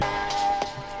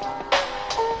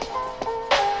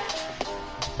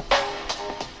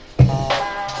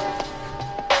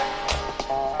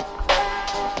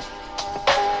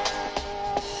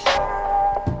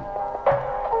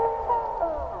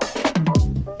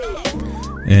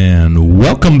And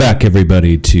welcome back,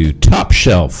 everybody, to Top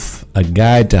Shelf, a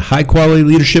guide to high-quality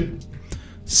leadership,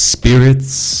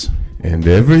 spirits, and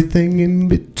everything in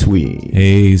between.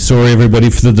 Hey, sorry, everybody,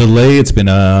 for the delay. It's been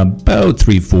about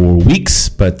 3-4 weeks,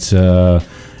 but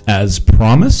as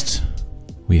promised,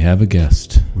 we have a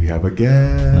guest. We have a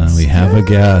guest.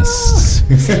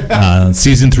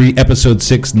 Season 3, Episode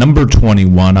 6, Number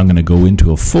 21. I'm going to go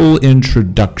into a full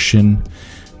introduction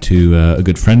to a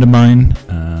good friend of mine.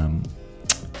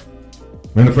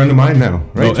 And a friend of mine now,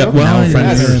 right?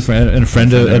 And a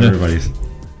friend of everybody's.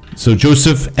 So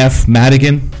Joseph F.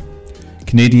 Madigin,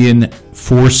 Canadian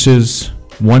Forces,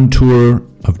 1 tour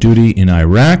of duty in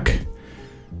Iraq,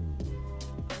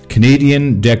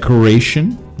 Canadian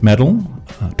Decoration Medal,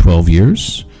 12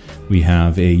 years. We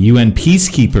have a UN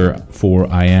Peacekeeper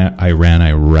for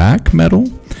Iran-Iraq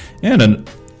Medal, and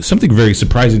something very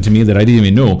surprising to me that I didn't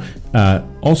even know,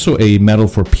 also a medal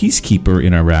for Peacekeeper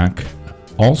in Iraq,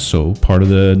 also part of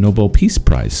the Nobel Peace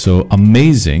Prize. So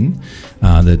amazing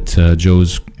that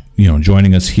Joe's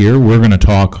joining us here. We're going to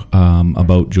talk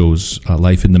about Joe's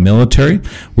life in the military.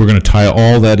 We're going to tie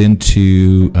all that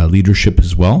into leadership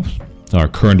as well. Our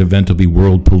current event will be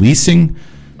world policing.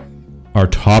 Our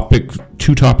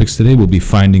two topics today will be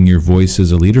finding your voice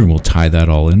as a leader, and we'll tie that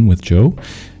all in with Joe.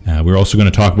 We're also going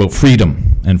to talk about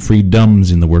freedom and freedoms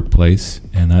in the workplace,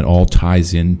 and that all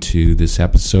ties into this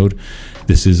episode.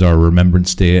 This is our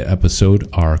Remembrance Day episode.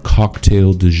 Our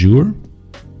cocktail du jour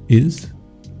is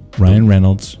Ryan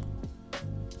Reynolds.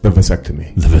 The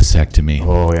vasectomy. The vasectomy.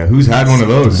 Oh, yeah. Who's had one of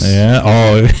those? Yeah.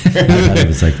 Oh. I've had a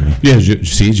vasectomy. Yeah,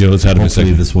 see, Joe's had a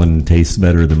Hopefully vasectomy. this one tastes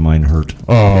better than mine hurt.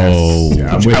 Oh. Yes.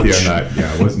 Yeah, I'm with you on that.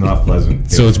 Yeah, it was not pleasant.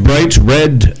 So it's bright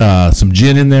red, some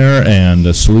gin in there, and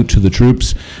a salute to the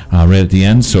troops right at the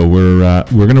end. So we're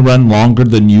going to run longer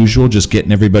than usual, just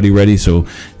getting everybody ready. So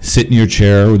sit in your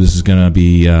chair. This is going to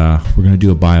be, we're going to do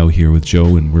a bio here with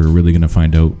Joe, and we're really going to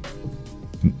find out,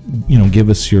 give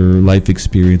us your life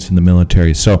experience in the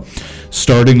military. So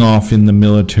starting off in the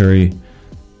military,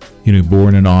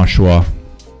 born in Oshawa,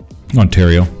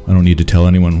 Ontario. I don't need to tell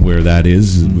anyone where that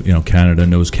is. Canada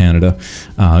knows Canada.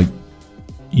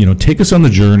 Take us on the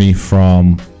journey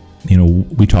from,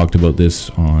 we talked about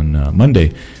this on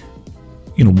Monday.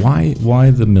 Why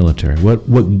the military?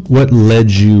 What led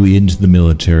you into the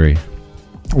military?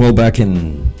 Well, back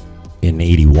in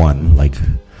 81,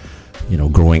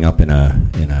 growing up in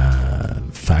a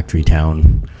factory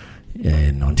town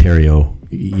in Ontario,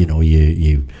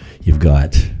 you've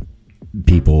got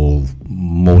people.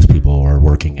 Most people are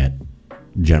working at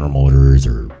General Motors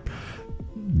or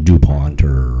DuPont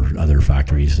or other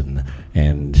factories, and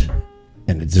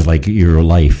it's just like your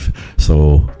life.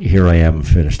 So here I am,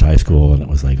 finished high school, and it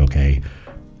was like, okay,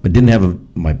 I didn't have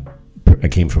I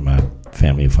came from a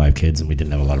family of 5 kids, and we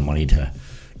didn't have a lot of money to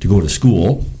go to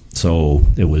school. So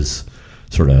it was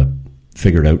sort of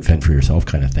figured out, fend for yourself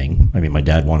kind of thing. I mean, my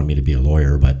dad wanted me to be a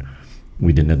lawyer, but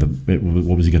we didn't have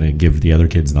what was he going to give the other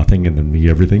kids? Nothing, and then me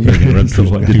everything. You can rub 2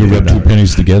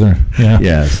 pennies together. Yeah.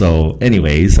 Yeah. So,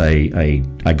 anyways, I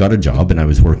got a job, and I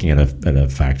was working at a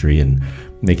factory and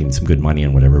making some good money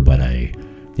and whatever. But it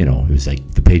was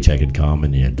like the paycheck had come,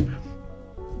 and you'd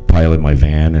pile in my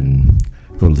van and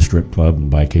go to the strip club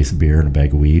and buy a case of beer and a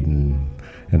bag of weed, and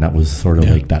that was sort of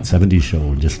like that 70s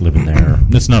show, just living there.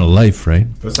 That's not a life, right?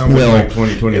 That sounds like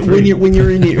 2023. When you're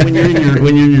in your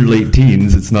late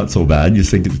teens, it's not so bad. You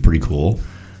think it's pretty cool.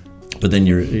 But then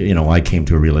I came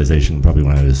to a realization probably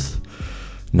when I was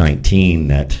 19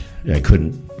 that I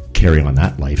couldn't carry on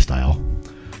that lifestyle,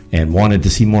 and wanted to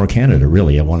see more of Canada.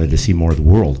 Really, I wanted to see more of the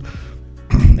world,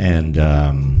 and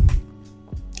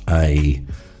I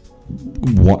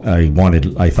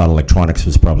thought electronics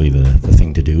was probably the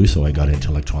thing to do, so I got into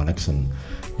electronics, but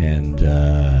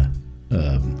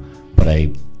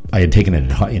I had taken it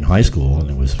in high school,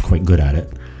 and I was quite good at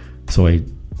it. So I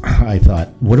thought,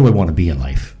 what do I want to be in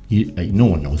life? No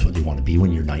one knows what they want to be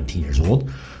when you're 19 years old.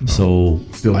 No, so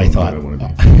still I thought,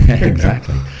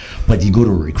 exactly. But you go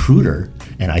to a recruiter,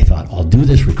 and I thought, I'll do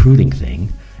this recruiting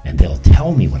thing, and they'll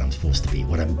tell me what I'm supposed to be,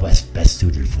 what I'm best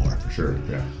suited for. Sure,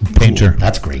 yeah. Painter. Cool,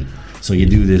 that's great. So you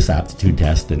do this aptitude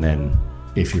test, and then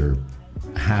if you're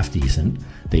half decent,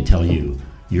 they tell you,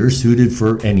 you're suited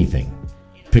for anything.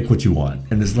 Pick what you want.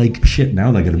 And it's like, shit,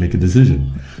 now I got to make a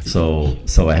decision. So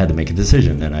I had to make a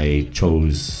decision, and I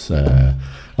chose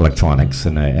electronics,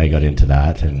 and I got into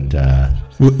that. And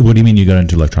what do you mean you got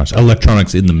into electronics?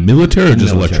 Electronics in the military, or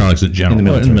just electronics in general? In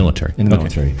the military. In the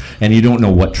military. And you don't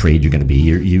know what trade you're going to be.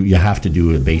 You have to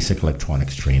do a basic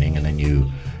electronics training, and then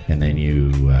you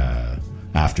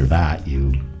after that you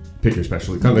pick your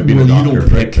specialty. Kind of like being Well, a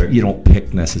doctor, you don't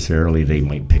pick necessarily. They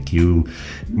might pick you.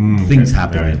 Things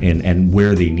happen, and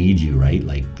where they need you, right?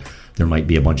 Like there might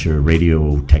be a bunch of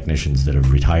radio technicians that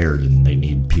have retired, and they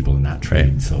need people in that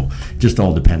trade. Right. So it just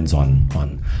all depends on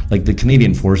like the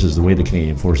Canadian Forces. The way the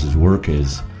Canadian Forces work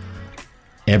is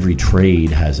every trade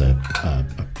has a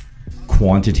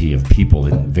quantity of people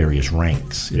in various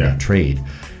ranks in that trade,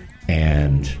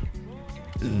 and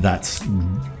that's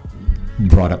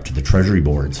brought up to the Treasury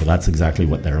Board. So that's exactly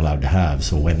what they're allowed to have.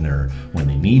 So when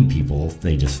they need people,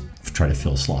 they just try to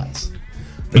fill slots.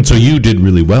 And so you did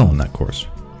really well in that course,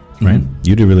 right?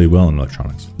 You did really well in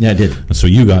electronics. Yeah, I did. And so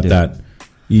you got that.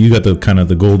 You got the kind of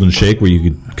the golden shake where you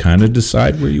could kind of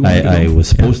decide where you wanted to go. I was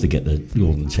supposed to get the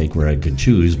golden shake where I could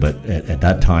choose, but at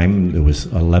that time there was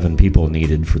 11 people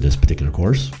needed for this particular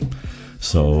course.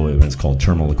 So it was called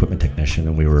Terminal Equipment Technician,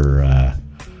 and we were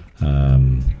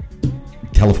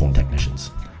telephone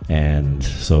technicians. And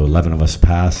so 11 of us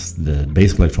passed the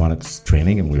basic electronics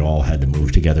training, and we all had to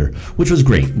move together, which was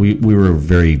great. We were a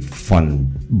very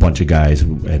fun bunch of guys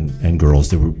and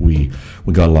girls. We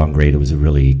got along great. It was a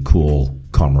really cool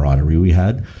camaraderie we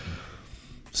had.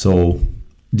 So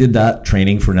did that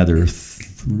training for another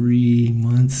 3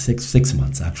 months, six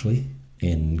months actually,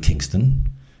 in Kingston.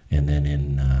 And then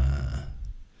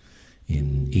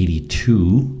in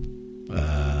 82,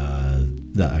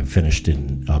 I finished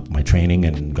up my training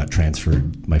and got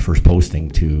transferred my first posting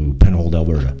to Penhold,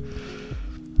 Alberta.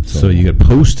 So you get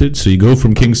posted. So you go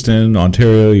from Kingston,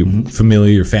 Ontario. You're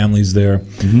familiar. Your family's there.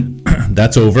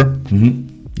 That's over.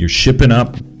 You're shipping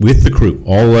up with the crew.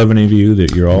 All 11 of you.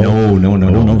 That you're all.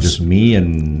 No. Just me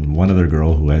and one other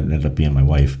girl who ended up being my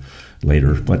wife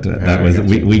later. But that was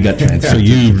we got transferred. So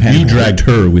you dragged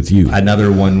her with you.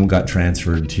 Another one got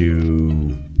transferred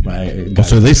to.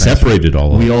 So they separated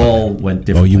all of them. We all went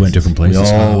different places. Oh, you went different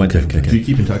places. We all went different places. Do you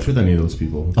keep in touch with any of those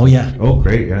people? Oh, yeah. Oh,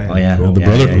 great. Yeah. Oh, yeah. Cool.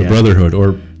 The brotherhood,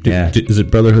 or is it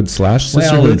brotherhood /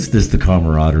 sisterhood? Well, it's just the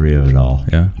camaraderie of it all.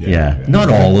 Yeah. Not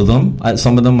all of them.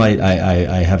 Some of them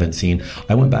I haven't seen.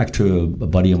 I went back to a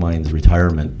buddy of mine's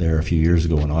retirement there a few years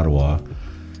ago in Ottawa,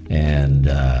 and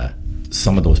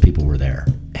some of those people were there.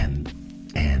 And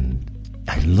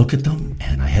I look at them,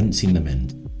 and I hadn't seen them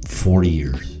in 40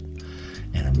 years.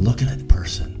 And I'm looking at the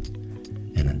person,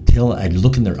 and until I'd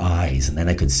look in their eyes, and then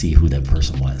I could see who that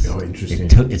person was. Oh, interesting.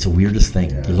 It's the weirdest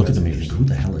thing. You look at them and you think, who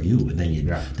the hell are you? And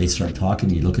then they start talking,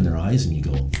 you look in their eyes, and you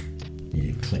go,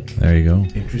 you click. There you go.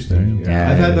 Interesting.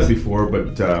 Yeah, I've had that before,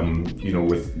 but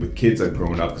with kids I've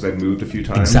grown up, because I've moved a few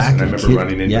times. Exactly. And I remember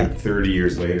running into 30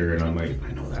 years later, and I'm like,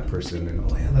 I know that person,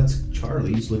 and oh yeah, that's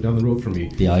Charlie. He's lived down the road from me.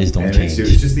 The eyes don't change.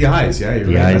 It's just the eyes. Yeah, you're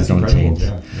the right. eyes don't change.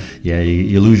 Yeah,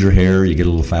 you lose your hair, you get a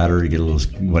little fatter, you get a little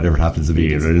whatever happens to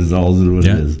be. It is all what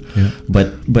it is. Yeah.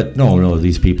 But no,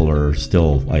 these people are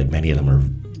still. Many of them are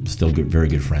still very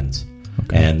good friends.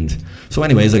 Okay. And so,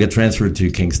 anyways, I got transferred to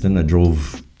Kingston. I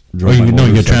drove.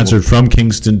 You get transferred from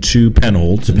Kingston to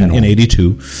Penhold in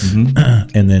 82.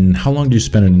 And then how long do you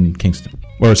spend in Kingston?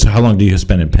 Or how long do you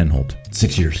spend in Penhold?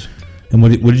 6 years. And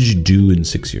what did you do in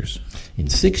 6 years? In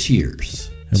 6 years.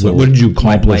 So what did you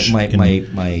accomplish?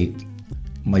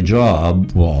 My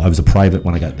job, well, I was a private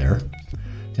when I got there,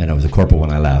 and I was a corporal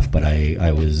when I left, but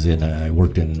I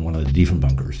worked in one of the Defen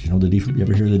bunkers. You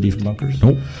ever hear of the Defen bunkers?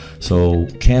 Nope. So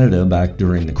Canada, back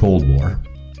during the Cold War,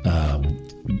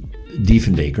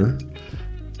 Diefenbaker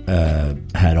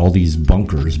had all these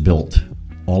bunkers built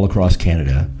all across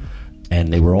Canada,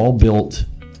 and they were all built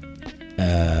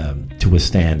to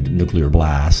withstand nuclear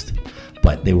blast,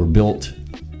 but they were built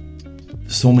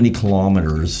so many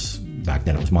kilometers, back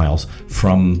then it was miles,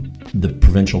 from the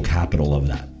provincial capital of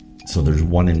that. So there was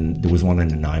one in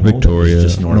Nanaimo, Victoria,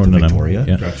 just north of Victoria.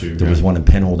 Yeah. Got you, there was one in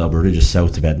Penhold, Alberta, just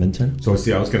south of Edmonton. So I was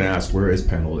going to ask, where is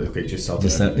Penhold? Okay, just south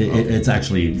of Edmonton. It's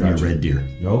actually near Red Deer.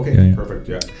 Okay, perfect.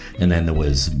 Yeah. And then there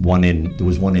was one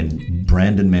in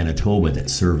Brandon, Manitoba that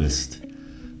serviced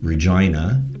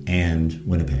Regina and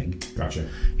Winnipeg. Gotcha.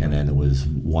 And then there was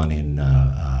one in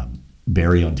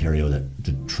Barrie, Ontario, that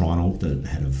Toronto, the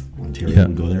head of Ontario,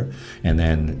 would go there. And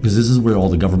then, because this is where all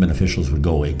the government officials would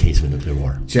go in case of a nuclear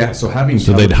war. Yeah, so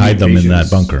they'd hide them in that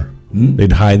bunker.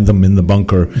 They'd hide them in the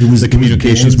bunker. The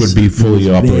communications would be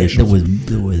fully operational.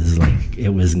 It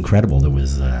was incredible. There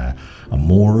was a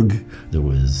morgue. There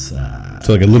was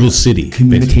so like a little city.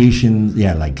 Communication, basically.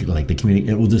 Yeah, like the community.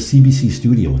 It was a CBC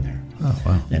studio in there. Oh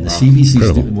wow! And the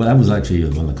CBC, that was actually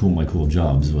one of my cool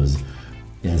jobs. Was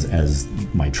as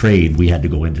my trade, we had to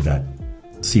go into that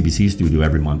CBC studio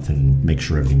every month and make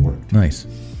sure everything worked. Nice.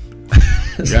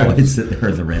 So I'd sit there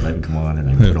and the red light would come on, and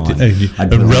I'd put on.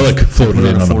 A relic floated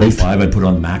in on the boat. I'd put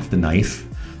on Mac the knife,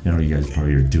 you guys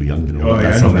probably are too young to know Oh, what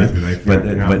yeah, that I know song Knife is. to Knife, But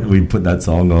yeah. but we put that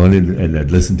song on and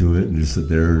I'd listen to it and just sit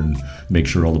there and make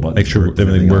sure all the buttons Make sure worked and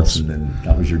everything else, works. and then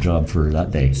that was your job for that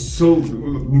day. So,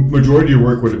 majority of your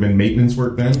work would have been maintenance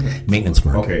work then? Maintenance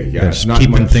work. Okay, yeah. Just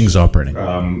keeping things operating.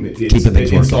 Keeping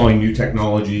things installing new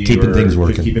technology. Keeping or things just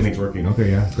working. keeping things working. Okay,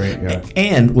 yeah, great, yeah.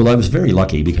 And, well, I was very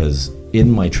lucky because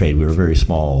in my trade, we were a very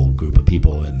small group of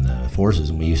people in the forces,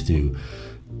 and we used to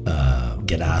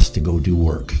get asked to go do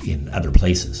work in other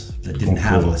places that didn't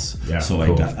have cool. us. Yeah, so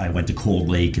cool. I went to Cold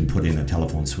Lake and put in a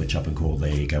telephone switch up in Cold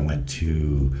Lake.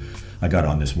 I got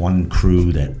on this one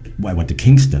crew that I went to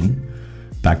Kingston,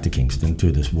 back to Kingston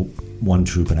to this one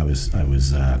troop, and I was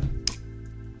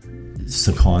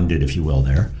seconded, if you will,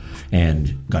 there,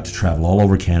 and got to travel all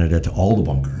over Canada to all the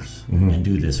bunkers and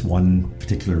do this one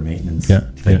particular maintenance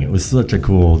thing. Yeah. It was such a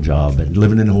cool job, and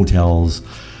living in hotels,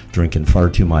 drinking far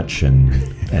too much, but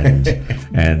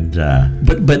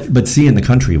seeing the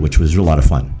country, which was a lot of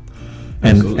fun.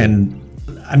 Absolutely. And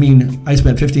I mean, I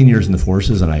spent 15 years in the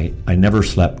forces, and I never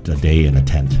slept a day in a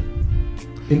tent.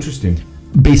 Interesting.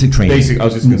 Basic training. I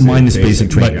was just going to say. Minus basic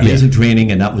training. yeah. Basic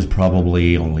training, and that was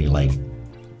probably only like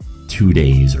 2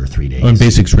 days or 3 days. And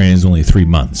basic training is only 3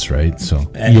 months, right? So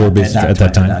you were basic at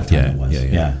that time. It was.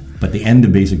 Yeah. But the end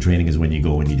of basic training is when you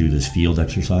go and you do this field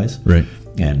exercise. Right.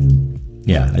 And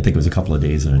yeah, I think it was a couple of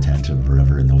days in a tent or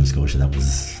whatever in Nova Scotia.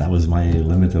 That was my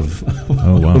limit of,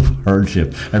 of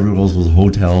hardship. Everyone else was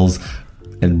hotels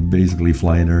and basically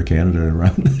flying Air Canada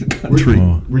around the country.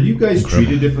 Were you guys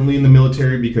treated differently in the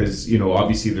military? Because,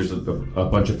 obviously there's a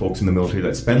bunch of folks in the military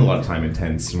that spend a lot of time in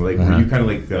tents. And were you kind of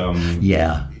like...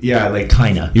 Yeah, like...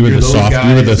 kind of. You were the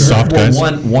soft guys?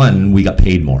 One, we got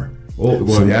paid more. Oh,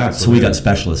 well, So we got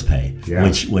specialist pay, Yeah.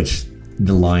 which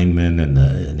the linemen and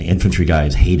the infantry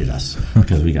guys hated us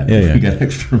because we got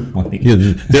extra money. Yeah,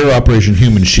 they're Operation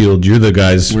Human Shield. You're the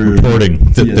guys reporting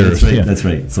that that's right. That's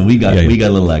right. So we got a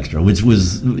little extra, which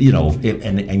was in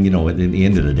the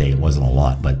end of the day, it wasn't a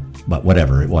lot, but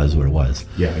whatever, it was what it was.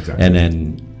 Yeah, exactly. And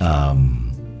then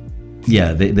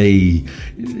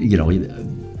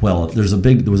there was a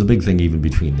big thing even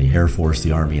between the Air Force,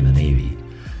 the Army, and the Navy.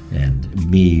 And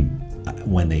me,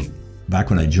 back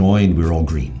when I joined, we were all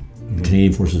green. The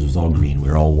Canadian Forces was all green. We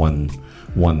were all one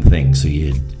thing. So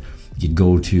you'd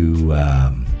go to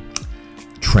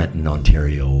Trenton,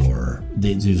 Ontario, or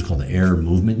they just called the Air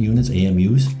Movement Units,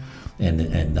 AMUs,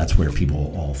 and that's where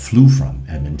people all flew from,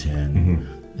 Edmonton,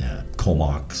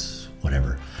 Comox,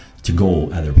 whatever, to go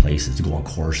other places, to go on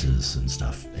courses and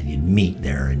stuff. And you'd meet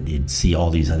there, and you'd see all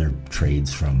these other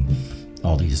trades from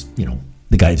all these,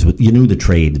 the guys, you knew the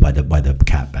trade by the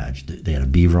cap badge. They had a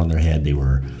beaver on their head. They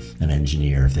were an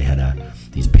engineer. If they had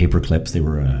these paper clips, they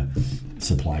were a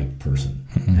supply person.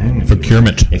 And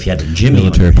Procurement. If you had the Jimmy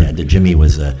on your head, the Jimmy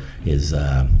was his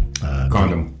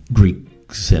condom. Greek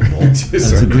symbol.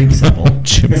 That's a Greek symbol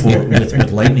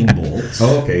with lightning bolts.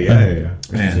 Oh, okay, yeah.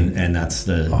 And that's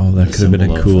the that could have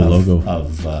been a cool logo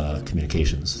of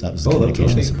communications. That was the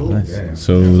communications symbol. Cool. Yeah.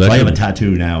 So I have a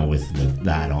tattoo now with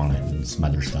that on it and some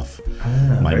other stuff.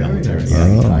 My military,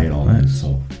 tie it all in.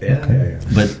 So yeah.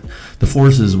 But the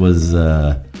forces was it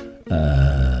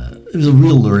was a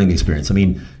real learning experience. I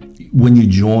mean, when you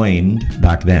joined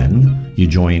back then, you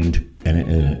joined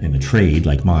in a trade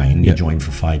like mine. You joined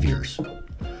for 5 years.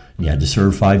 You had to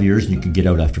serve 5 years, and you could get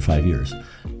out after 5 years.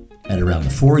 At around the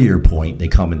 4-year point, they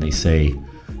come and they say,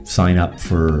 sign up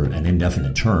for an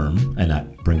indefinite term, and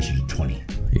that brings you to 20.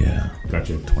 Yeah.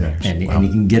 Gotcha. 20 years. And you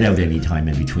can get out any time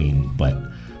in between, but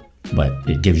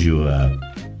it gives you a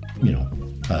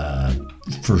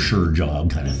for sure job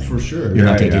kind of thing. For sure. You're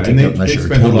not going to get kicked out unless you're a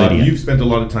total idiot. You've spent a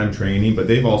lot of time training, but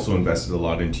they've also invested a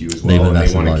lot into you as well. They've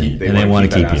invested a lot in you, and they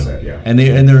want to keep you. Asset, yeah. And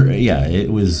they're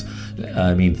it was.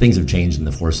 I mean, things have changed in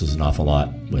the forces an awful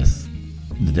lot with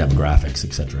the demographics,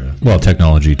 etc. Well,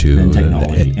 technology too. And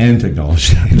technology.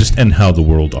 And how the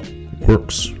world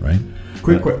works, right?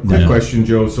 Quick question,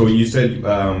 Joe. So you said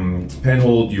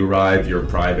Penhold, you arrived, you're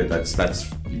private.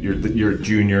 That's you're a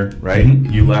junior, right?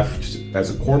 Mm-hmm. You left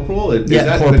as a corporal. Is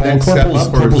that corporal, the next step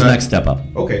up? Corporal's next step up.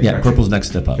 Okay. Yeah, gotcha. corporal's next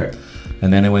step up. Okay.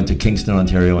 And then I went to Kingston,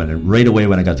 Ontario, and right away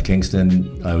when I got to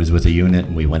Kingston, I was with a unit,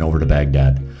 and we went over to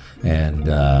Baghdad. And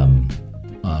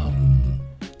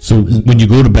so when you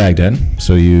go to Baghdad,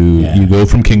 so you go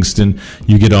from Kingston,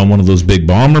 you get on one of those big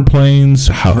bomber planes.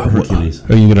 Hercules.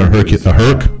 Are you going to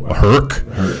a Herc?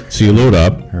 So you load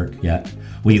up. Herc, yeah.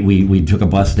 We took a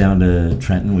bus down to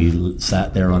Trenton. We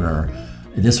sat there on our.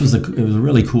 It was a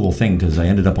really cool thing because I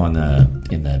ended up in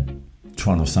the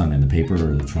Toronto Sun, in the paper,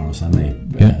 or the Toronto Sun. They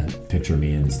picture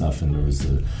me and stuff, and there was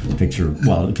the picture.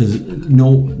 Well, because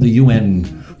the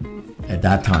UN at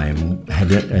that time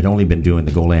had only been doing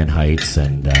the Golan Heights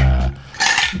and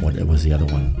what was the other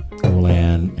one?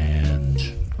 Golan and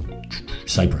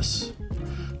Cyprus.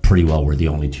 Pretty well were the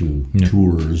only two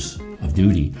tours of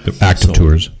duty. The active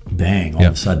tours. Bang! All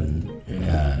of a sudden,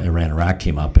 Iran Iraq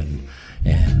came up, and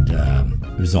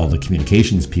it was all the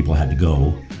communications people had to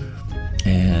go,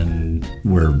 and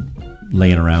we're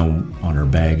laying around on our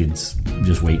baggage,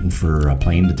 just waiting for a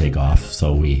plane to take off.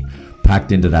 So we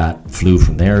packed into that, flew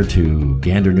from there to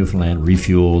Gander, Newfoundland,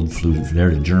 refueled, flew from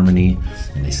there to Germany,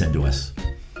 and they said to us,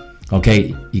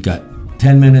 "Okay, you got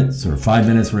 10 minutes or 5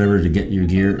 minutes, whatever, to get your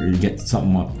gear or get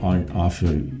something off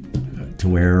to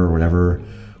wear or whatever."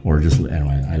 Or just,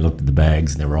 anyway, I looked at the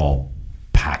bags and they were all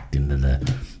packed into the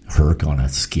Herc on a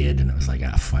skid, and it was like,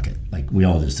 fuck it. Like, we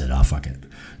all just said, fuck it.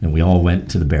 And we all went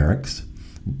to the barracks.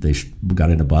 They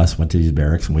got in a bus, went to these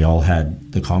barracks, and we all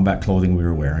had the combat clothing we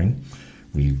were wearing.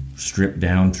 We stripped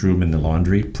down, threw them in the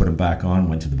laundry, put them back on,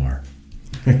 went to the bar.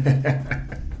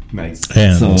 Nice.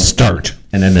 And start.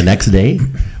 And then the next day,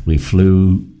 we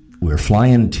were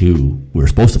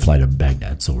supposed to fly to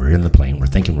Baghdad. So we're in the plane. We're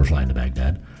thinking we're flying to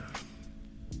Baghdad.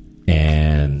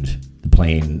 And the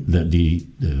plane, the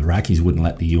Iraqis wouldn't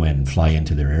let the UN fly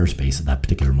into their airspace at that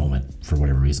particular moment for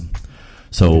whatever reason.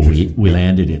 So we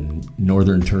landed in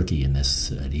northern Turkey in this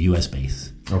the U.S.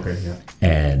 base. Okay, yeah.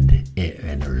 And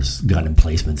there's gun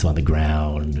emplacements on the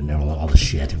ground and all the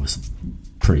shit. It was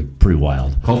pretty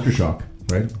wild. Culture shock,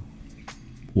 right?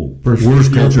 Well,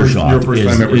 worst culture shock your first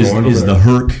time ever going is over the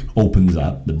Herc opens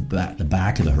up, the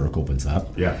back of the Herc opens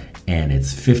up. Yeah. And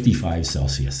it's 55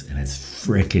 Celsius and it's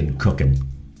freaking cooking.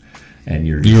 And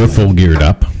you're full geared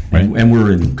up, right? And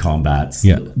we're in combats,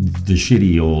 yeah. the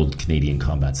shitty old Canadian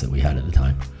combats that we had at the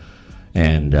time.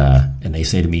 And they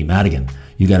say to me, "Madigan,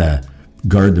 you got to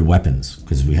guard the weapons,"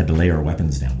 because we had to lay our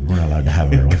weapons down. We weren't allowed to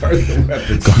have our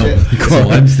weapons. So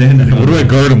I'm standing there. What do I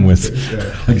guard them with?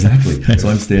 Exactly. So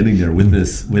I'm standing there with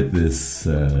this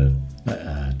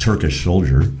Turkish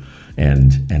soldier,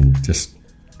 and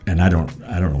I don't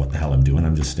know what the hell I'm doing.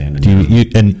 I'm just standing there.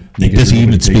 Does he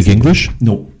even speak English?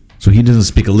 No. So he doesn't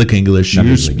speak a lick of English.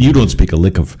 You don't speak a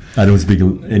lick of. I don't speak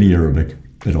any Arabic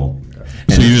at all.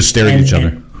 So you just stare at each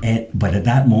other. But at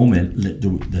that moment,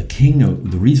 the king,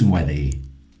 the reason why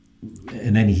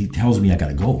and then he tells me I got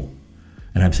to go.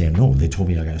 And I'm saying, no, they told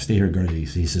me I got to stay here, guard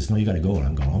these. He says, no, you got to go. And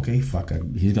I'm going, okay, fuck,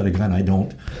 he's got a gun, I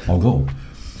don't, I'll go.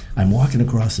 I'm walking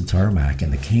across the tarmac,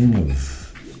 and the king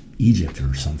of Egypt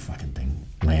or some fucking thing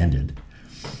landed.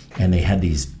 And they had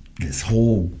this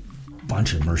whole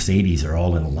bunch of Mercedes are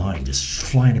all in a line, just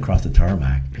flying across the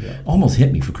tarmac. Yeah. Almost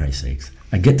hit me, for Christ's sakes.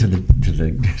 I get to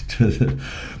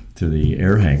the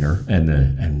air hangar,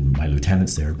 and my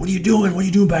lieutenant's there. What are you doing? What are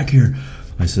you doing back here?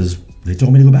 I says, they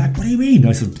told me to go back. What do you mean?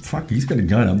 I said, fuck, he's got a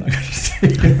gun. I'm not going to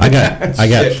stay. I got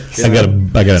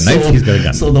a knife. He's got a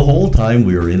gun. So the whole time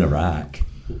we were in Iraq,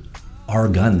 our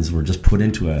guns were just put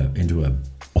into a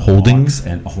holdings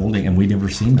and we'd never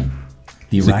seen them.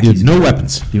 The Iraqis, no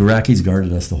weapons. The Iraqis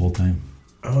guarded us the whole time.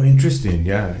 Oh, interesting.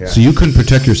 Yeah. So you couldn't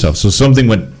protect yourself. So something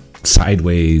went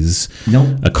sideways. No.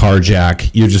 A carjack.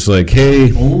 You're just like,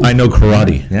 hey, I know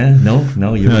karate. Yeah.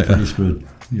 No. You're pretty screwed.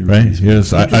 Right.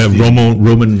 Yes. I have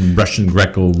Roman, Russian,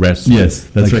 Greco, rest. Yes,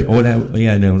 that's right. Oh, no,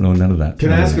 none of that.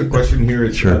 Can I ask a question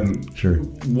here? Sure.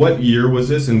 What year was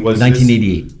this? And was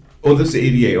 1988. Oh, this is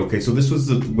 88. Okay, so this was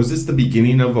this the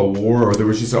beginning of a war, or there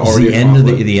was just already the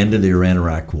end of the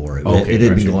Iran-Iraq war? It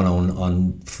had been going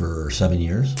on for 7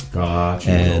 years.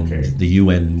 Gotcha. And the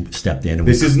UN stepped in.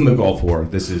 This isn't the Gulf War.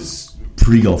 This is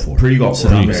pre-Gulf War.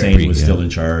 Saddam Hussein was still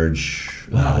in charge.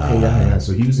 Wow. Okay. Yeah.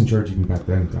 So he was in charge even back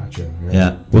then. Gotcha.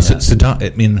 Yeah. Well, Saddam. I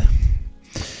mean,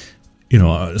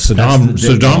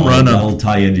 Saddam ran a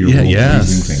tie into your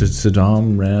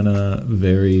Saddam ran a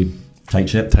very tight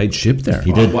ship there.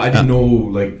 He did. Well, I didn't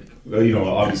know,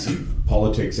 obviously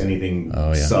politics, anything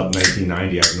sub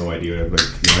 1990. I have no idea.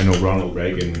 I know Ronald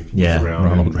Reagan was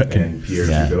around and Pierre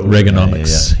Trudeau.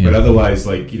 Reaganomics. Yeah. But otherwise,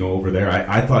 over there,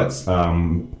 I thought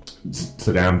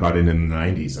Saddam got in the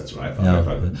 90s. That's what I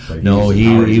thought.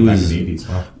 He was in the 80s.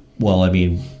 Wow. Well, I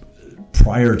mean,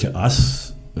 prior to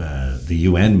us, the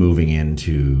UN moving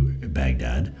into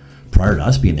Baghdad, prior to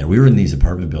us being there, we were in these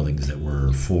apartment buildings that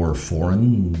were for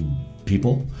foreign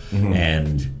people,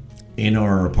 and in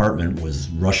our apartment was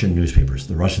Russian newspapers.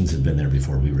 The Russians had been there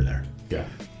before we were there. Yeah.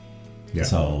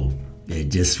 So it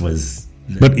just was.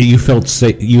 But you felt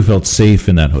safe. You felt safe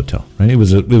in that hotel, right? It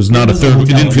was not a third. It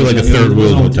didn't feel like a third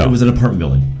world hotel. It was an apartment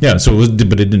building. Yeah. So it was,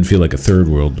 but it didn't feel like a third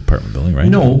world apartment building, right?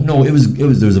 No. It was. There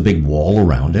was a big wall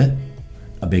around it.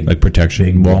 A big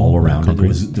protection wall around it.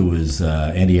 There was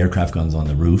anti-aircraft guns on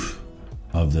the roof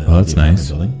of the. Oh, that's nice.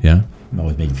 Building. Yeah.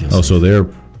 always made you feel safe. Oh, so they're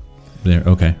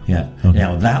okay. Yeah. Okay.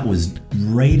 Now, that was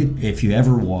right, if you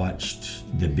ever watched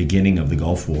the beginning of the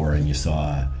Gulf War and you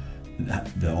saw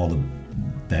all the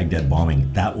Baghdad bombing,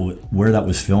 where that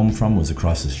was filmed from was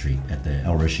across the street at the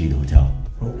El Rashid Hotel.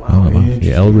 Oh, wow.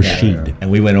 Yeah, El Rashid. Yeah.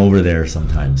 And we went over there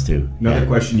sometimes, too. Another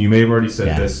question. You may have already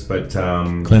said this, but...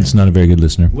 Clint's not a very good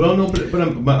listener. Well, no,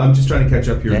 but I'm just trying to catch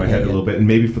up here in my head a little bit, and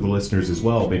maybe for the listeners as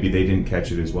well. Maybe they didn't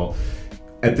catch it as well.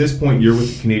 At this point, you're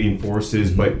with the Canadian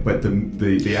Forces, but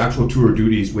the actual tour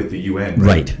duties with the UN,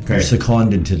 right? Okay. You're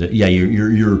seconded to the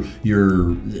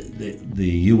the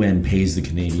UN pays the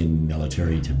Canadian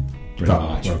military to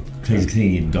gotcha. Or pays the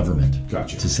Canadian government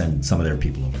gotcha. to send some of their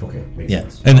people over. Okay, makes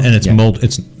sense. And it's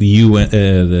it's the UN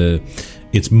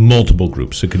it's multiple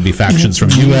groups. It could be factions from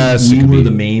U.S. We were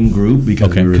the main group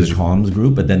because we were the comms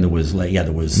group, but then there was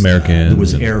American. There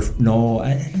was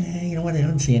you know what? I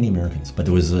don't see any Americans, but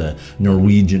there was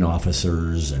Norwegian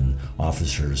officers and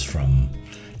officers from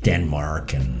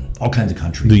Denmark and all kinds of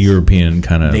countries. The European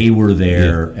kind of. They were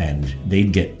there, and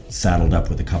they'd get saddled up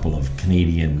with a couple of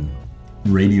Canadian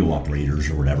radio operators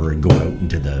or whatever, and go out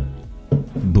into the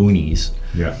boonies.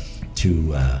 Yeah.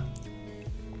 To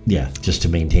just to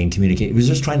maintain communication. It was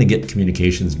just trying to get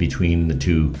communications between the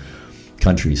two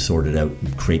countries sorted out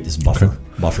and create this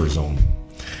buffer zone.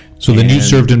 So then you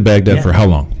served in Baghdad for how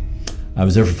long? I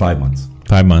was there for 5 months.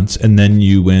 5 months, and then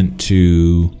you went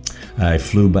to. We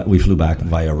flew back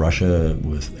via Russia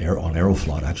on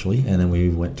Aeroflot actually, and then we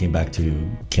came back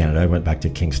to Canada. I went back to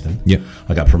Kingston. Yeah.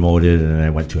 I got promoted, and then I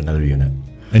went to another unit.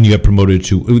 And you got promoted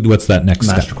to what's that next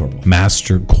Master step? Corporal.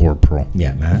 Master Corporal.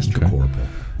 Yeah, Master Corporal.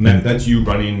 And that's you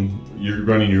running. You're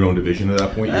running your own division at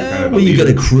that point. You're kind of you got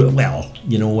a crew. Well,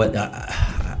 you know what?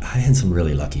 I had some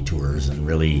really lucky tours and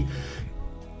really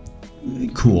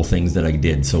cool things that I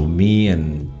did. So me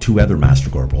and two other Master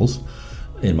Corporals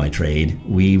in my trade,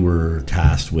 we were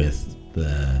tasked with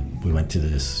we went to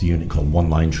this unit called One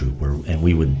Line Troop,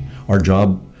 our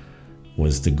job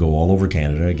was to go all over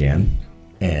Canada again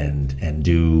and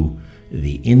do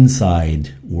the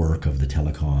inside work of the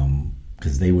telecom,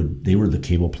 because they were the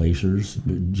cable placers.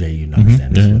 Jay, you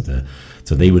understand this.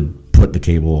 So they would put the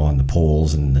cable on the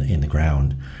poles in the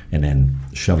ground and then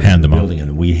shove it in the building,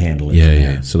 and we handle it.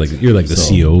 Yeah. So you're like the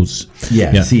COs.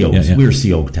 Yeah, COs. Yeah. We were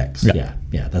CO techs.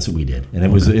 Yeah, that's what we did, and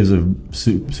it was a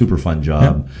super fun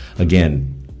job. Yeah.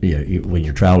 Again, when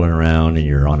you're traveling around and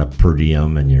you're on a per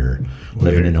diem and you're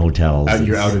living in hotels,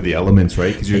 you're out of the elements,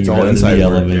 right? Because it's all inside the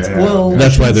elements. Yeah. Well,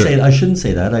 that's why I shouldn't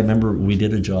say that. I remember we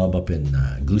did a job up in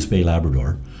Goose Bay,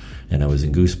 Labrador, and I was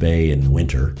in Goose Bay in the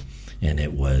winter, and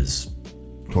it was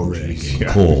cold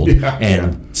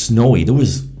and snowy. There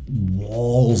was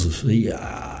walls.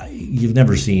 You've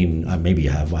never seen, maybe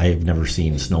you have. I have never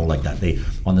seen snow like that. They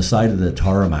on the side of the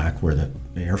tarmac where the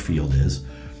airfield is,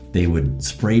 they would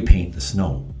spray paint the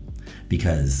snow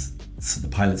because the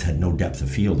pilots had no depth of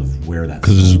field of where that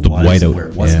snow was, the whiteout, where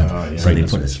it wasn't. So they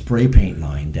put a spray paint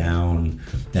line down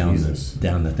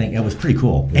the thing. It was pretty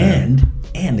cool. Yeah.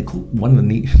 And the cool one of the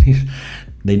neat,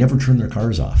 they never turned their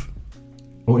cars off.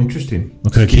 Oh, interesting.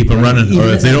 Okay, keep them running, or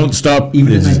if they don't stop,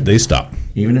 they stop.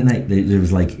 Even at night, it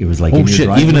was like. Oh shit!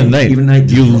 Even at night,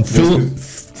 you fill.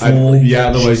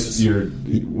 Otherwise you're.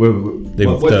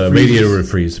 The radiator would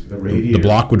freeze. The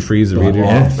block would freeze. The radiator.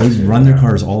 Yeah, they would run their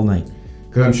cars all night.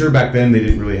 Because I'm sure back then they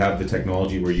didn't really have the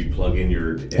technology where you plug in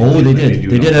your. Oh, they did.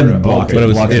 They did have block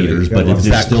heaters, but it was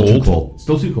still too cold.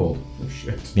 Still too cold. Oh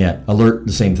shit. Yeah, alert.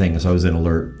 The same thing. So I was in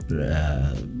alert.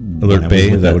 Alert Bay,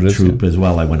 is that what it is? Troop as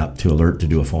well. I went up to alert to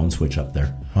do a phone switch up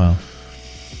there. Wow.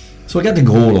 So I got to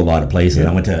go to a lot of places. Yeah.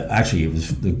 I went to, actually, it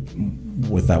was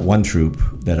with that one troop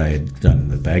that I had done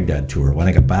the Baghdad tour. When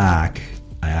I got back,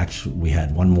 we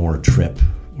had one more trip,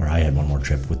 or I had one more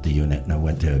trip with the unit, and I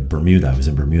went to Bermuda. I was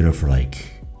in Bermuda for like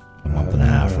a month and a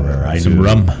half.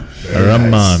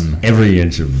 Every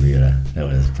inch of Bermuda. That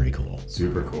was pretty cool.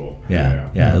 Super cool.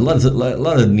 Yeah. A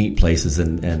lot of neat places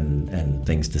and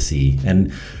things to see.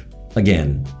 And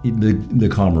again, the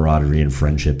camaraderie and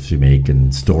friendships you make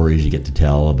and stories you get to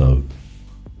tell about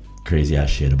crazy ass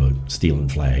shit about stealing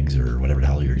flags or whatever the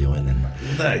hell you're doing, and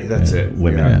that's it.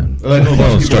 Women. Yeah. I know a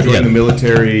lot of people join the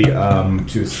military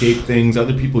to escape things.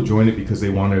 Other people join it because they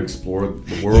want to explore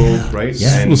the world, right?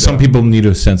 Yeah. And some people need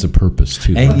a sense of purpose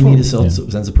too. And you need a sense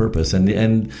of purpose, and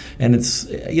it's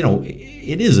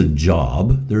it is a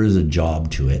job. There is a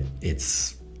job to it.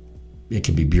 It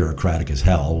can be bureaucratic as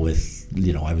hell. With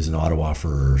I was in Ottawa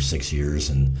for 6 years,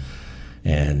 and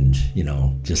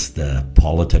just the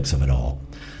politics of it all.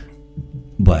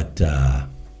 But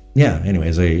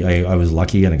anyways, I was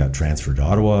lucky and I got transferred to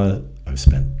Ottawa. I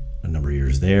spent a number of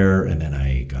years there, and then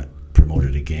I got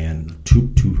promoted again, two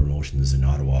promotions in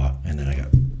Ottawa, and then I got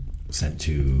sent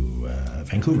to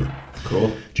Vancouver.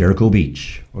 Cool. Jericho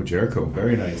Beach. Oh, Jericho.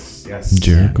 Very nice. Yes.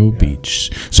 Jericho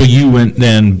Beach. So you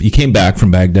came back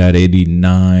from Baghdad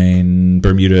 89,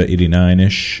 Bermuda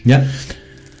 89-ish. Yeah.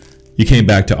 You came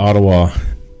back to Ottawa.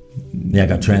 Yeah, I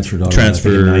got transferred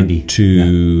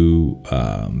to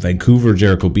Vancouver,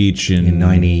 Jericho Beach in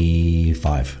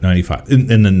 95. 95.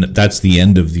 And then that's the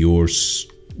end of your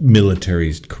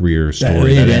military career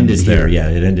story. It ended here. Yeah,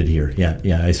 it ended here.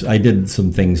 Yeah. I did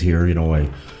some things here,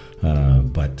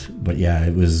 but yeah,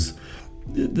 it was,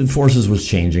 the forces was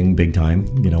changing big time.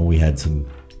 We had some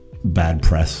bad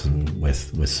press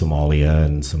with Somalia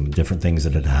and some different things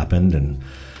that had happened, and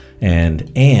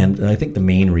I think the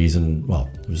main reason, well,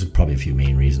 there was probably a few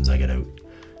main reasons I got out.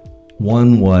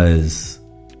 One was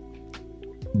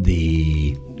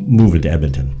the move to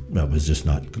Edmonton. That was just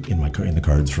not in the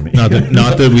cards for me. Not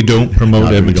that we don't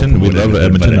promote Edmonton. We love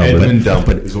Edmonton.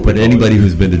 But anybody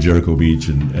who's been to Jericho Beach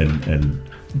and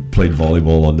played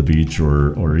volleyball on the beach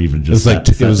or even just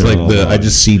I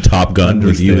just see Top Gun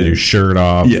with you with your shirt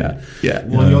off. Yeah.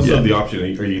 Well, you also have the option.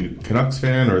 Are you a Canucks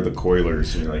fan or the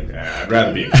Coilers? And you're like, I'd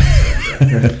rather be a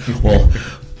Canucks fan. Well,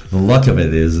 the luck of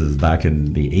it is back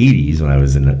in the 80s when I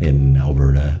was in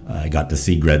Alberta, I got to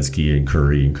see Gretzky and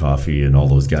Curry and Coffey and all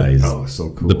those guys. Oh, so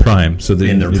cool. The prime. So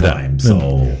in their prime.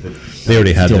 So they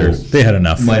already had they had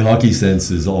enough. My hockey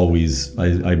sense is always,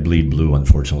 I bleed blue,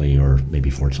 unfortunately, or maybe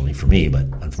fortunately for me, but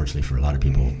unfortunately for a lot of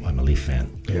people, I'm a Leaf fan.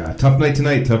 Yeah, tough night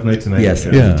tonight. Yes,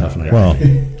 it was a tough night. Well,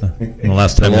 the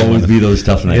last time there'll always be those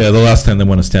tough nights. Yeah, the last time they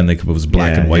won a Stanley Cup, it was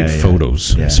black and white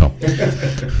photos. Yeah. So,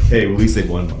 hey, at least they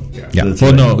won one. Yeah. That's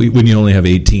well, right. no, when you only have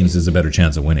 8 teams, there's a better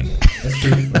chance of winning. That's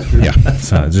true. Yeah,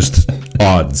 so just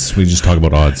odds. We just talk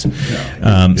about odds. Are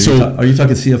you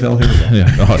talking CFL here?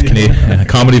 Yeah, Canadian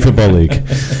Comedy Football League.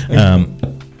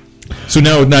 So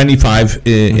now 95,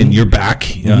 and you're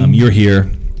back. You're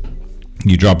here.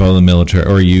 You drop out of the military,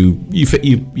 or you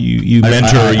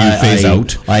mentor, or you phase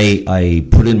out. I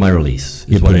put in my release.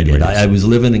 Is what I did. I was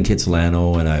living in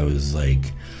Kitsilano, and I was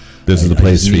like, "This is the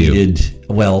place for you."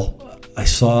 Well, I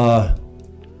saw.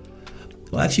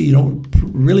 Well, actually,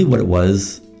 really, what it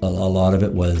was. A lot of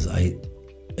it was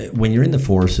when you're in the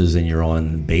forces and you're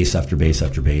on base after base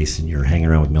after base, and you're hanging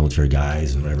around with military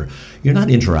guys and whatever, you're not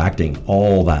interacting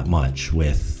all that much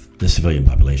with the civilian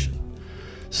population.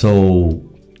 So,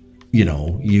 you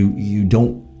don't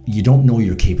know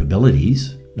your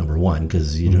capabilities, number one,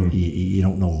 because you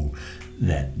don't know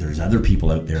that there's other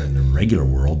people out there in the regular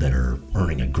world that are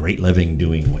earning a great living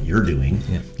doing what you're doing.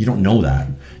 Yeah. You don't know that,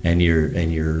 and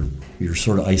you're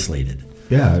sort of isolated.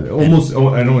 Yeah, almost.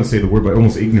 I don't want to say the word, but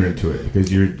almost ignorant to it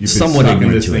because you've been somewhat stuck in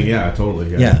ignorant this to thing. it. Yeah,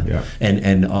 totally. Yeah.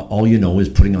 And all you know is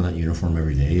putting on that uniform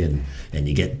every day, and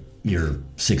you get your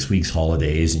 6 weeks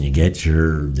holidays, and you get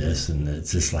your this, and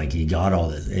it's just like you got all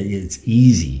this. It's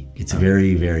easy. It's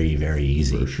very, very, very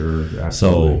easy. For sure. Absolutely,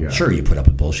 so yeah. Sure, you put up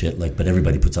with bullshit, but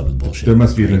everybody puts up with bullshit. There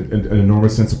must be an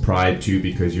enormous sense of pride too,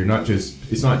 because you're not just.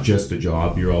 It's not just a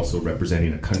job. You're also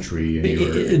representing a country.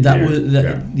 And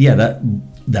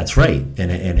that's right,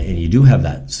 and you do have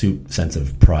that sense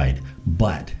of pride.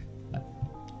 But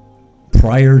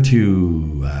prior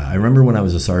to, I remember when I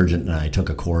was a sergeant and I took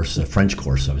a French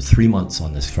course. I was 3 months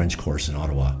on this French course in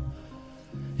Ottawa,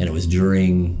 and it was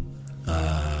during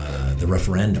the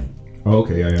referendum. Oh,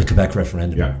 okay, yeah. The Quebec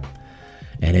referendum. Yeah.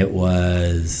 And it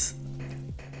was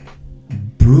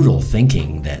brutal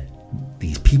thinking that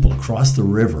these people across the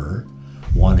river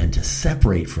wanted to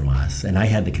separate from us, and I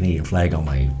had the Canadian flag on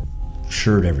my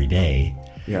shirt every day.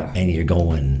 Yeah. And you're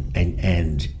going,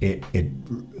 and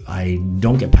I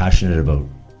don't get passionate about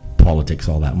politics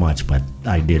all that much, but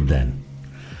I did then.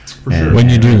 For sure. When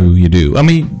you do. I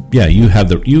mean, yeah, you have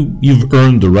you've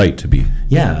earned the right to be.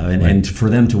 Yeah, and for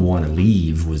them to want to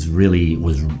leave was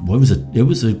it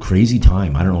was a crazy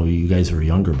time. I don't know, you guys are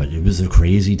younger, but it was a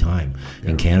crazy time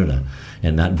in Canada,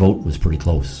 and that vote was pretty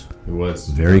close. It was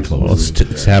very close. Well,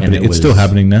 it's happening. It's still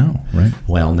happening now, right?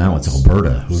 Well, now it's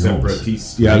Alberta. Who Separatists.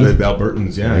 knows? Yeah, right? the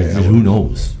Albertans. Yeah. Who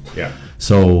knows? Yeah.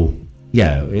 So,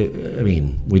 yeah, I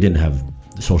mean, we didn't have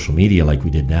social media like we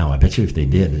did now. I bet you if they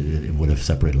did, it would have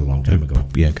separated a long time ago.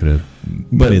 Yeah, could have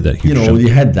made that huge jump. You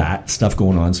had that stuff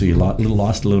going on, so you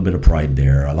lost a little bit of pride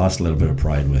there. I lost a little bit of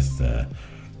pride with.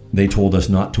 They told us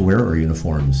not to wear our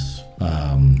uniforms.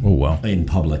 In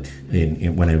public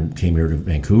when I came here to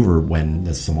Vancouver when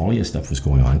the Somalia stuff was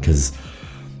going on, because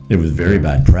it was very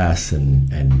bad press and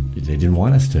they didn't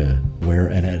want us to wear,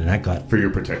 and that got for your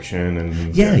protection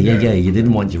and yeah. You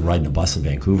didn't want you riding a bus in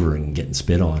Vancouver and getting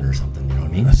spit on or something. You know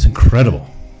what I mean? That's incredible.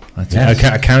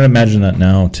 I can't imagine that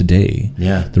now today.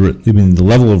 Yeah. The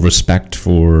level of respect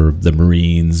for the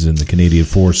Marines and the Canadian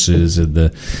Forces and the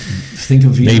think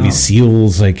of Vietnam. Navy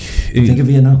SEALs. Think of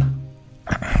Vietnam.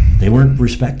 They weren't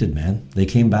respected, man. They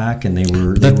came back and they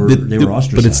were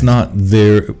ostracized. But it's not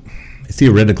their.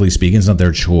 Theoretically speaking, it's not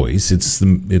their choice. It's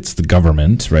the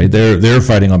government, right? They're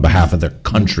fighting on behalf of their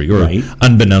country, or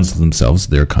unbeknownst to themselves,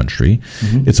 their country.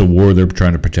 Mm-hmm. It's a war. They're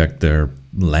trying to protect their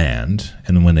land,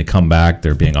 and when they come back,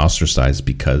 they're being ostracized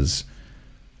because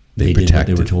they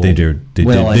protected. They did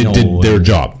their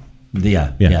job.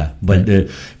 Yeah. But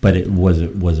it was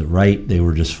it right? They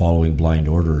were just following blind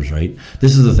orders, right?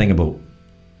 This is the thing about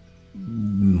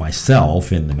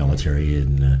myself in the military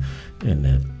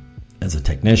and as a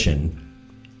technician.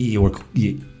 You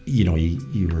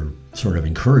were sort of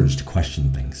encouraged to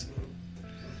question things,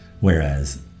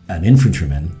 whereas an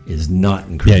infantryman is not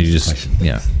encouraged to question things.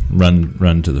 Yeah,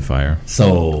 run to the fire.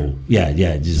 So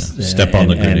just step on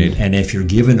the grenade. And if you're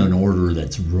given an order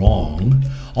that's wrong,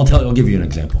 I'll give you an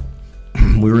example.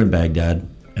 We were in Baghdad,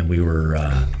 and we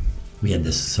had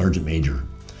this sergeant major,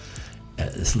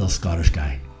 this little Scottish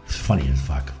guy. He's funny as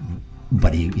fuck,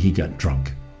 but he got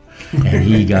drunk. And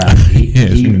he got that's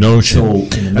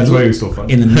why he was so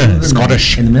funny. In the middle of the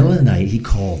Scottish. In the middle of the night, he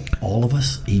called all of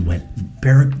us. He went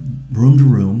room to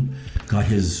room, got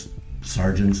his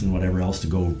sergeants and whatever else to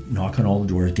go knock on all the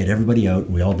doors, get everybody out.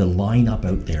 We all had to line up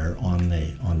out there in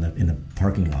the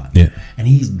parking lot. Yeah. And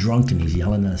he's drunk and he's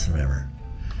yelling at us or whatever.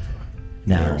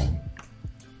 Now,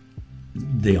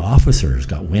 the officers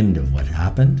got wind of what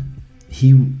happened.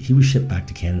 He was shipped back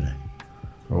to Canada.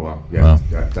 Oh wow! Yeah,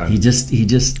 he just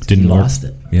lost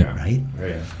it. Yeah, right.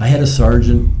 Yeah. I had a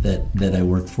sergeant that I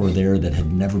worked for there that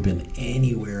had never been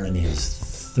anywhere in his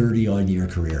 30-odd year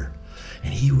career,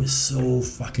 and he was so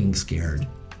fucking scared.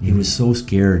 He was so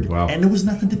scared. Wow. And there was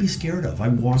nothing to be scared of. I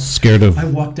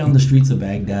walked down the streets of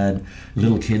Baghdad.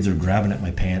 Little kids are grabbing at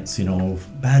my pants.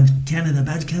 Badge Canada.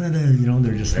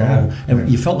 They're just all. And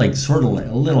you felt like sort of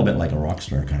a little bit like a rock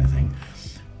star kind of thing.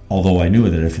 Although I knew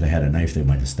that if they had a knife, they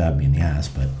might have stabbed me in the ass,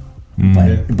 but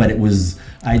it was.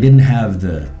 I didn't have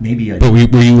the maybe. But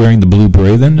were you wearing the blue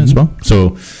beret then as well?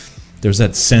 So there's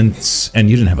that sense, and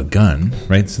you didn't have a gun,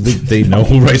 right? So they know,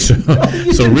 right? So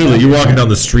really, you're walking down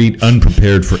the street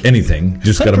unprepared for anything.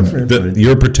 Just got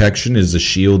your protection is the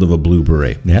shield of a blue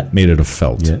beret, made out of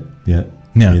felt. Yeah.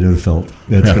 Made out of felt.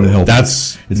 That's going to help.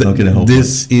 It's not going to help.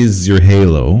 This is your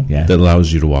halo that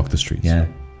allows you to walk the streets. Yeah.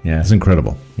 It's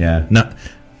incredible. Yeah. Not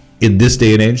in this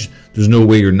day and age, there's no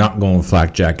way you're not going with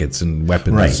flak jackets and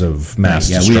weapons of mass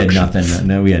destruction. We had nothing.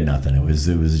 No, we had nothing. It was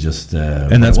just.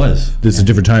 And this is a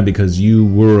different time because you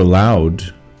were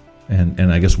allowed,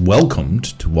 and I guess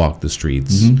welcomed to walk the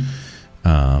streets.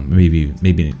 Mm-hmm.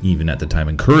 Maybe even at the time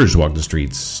encouraged to walk the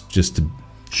streets just to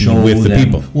show with the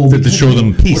people, to show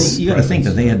them peace. You got to think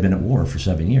that they had been at war for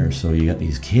 7 years, so you got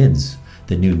these kids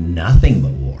that knew nothing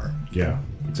but war. Yeah.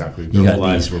 Exactly. You got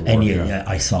lives were born,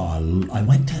 I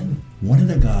went to one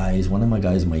of my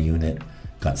guys in my unit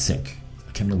got sick.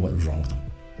 I can't remember what was wrong with him.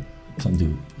 Something to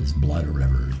do with his blood or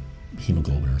whatever,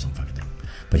 hemoglobin or some fucking thing.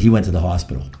 But he went to the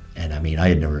hospital, and I went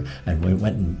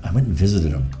and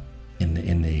visited him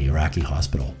in the Iraqi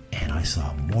hospital, and I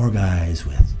saw more guys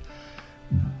with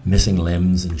missing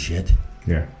limbs and shit.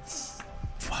 Yeah.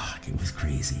 Fuck, it was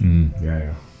crazy.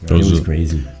 Yeah. It was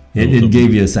crazy. It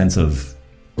gave you a sense of,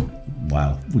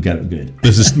 wow, we got it good.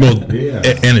 This is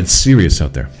and it's serious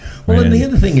out there. Well, right? And the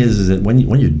other thing is that when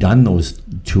you're done those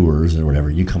tours or whatever,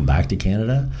 you come back to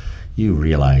Canada, you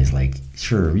realize,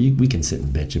 sure, we can sit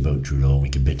and bitch about Trudeau, and we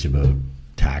can bitch about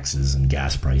taxes and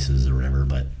gas prices or whatever,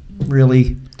 but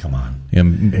really, come on. Yeah,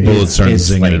 bullets aren't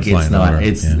singing and flying over.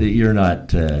 You're not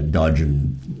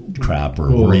dodging crap or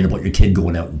worrying about your kid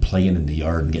going out and playing in the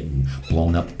yard and getting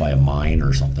blown up by a mine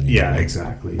or something.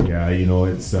 Exactly. Yeah,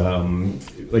 it's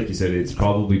like you said, it's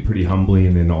probably pretty humbling,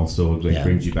 and then also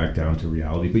brings you back down to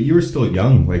reality. But you were still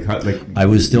young. I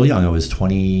was still young. I was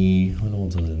 20. How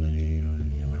old was I?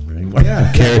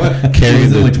 Yeah, carry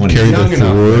the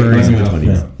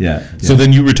Yeah. So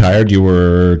then you retired. You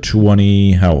were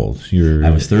 20. How old? I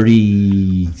was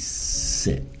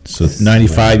 36. So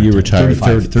 95, you retired.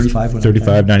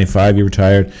 35, 95, you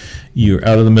retired. You're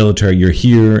out of the military. You're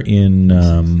here in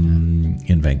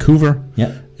Vancouver.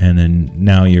 Yeah. And then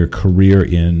now your career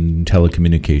in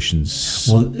telecommunications.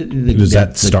 Well, does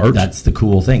that start? That's the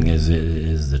cool thing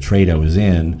is the trade I was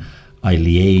in. I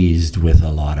liaised with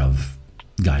a lot of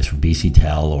guys from BC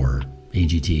Tel or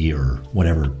AGT or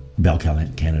whatever, Bell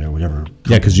Canada or whatever.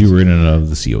 Yeah, because you were in and out of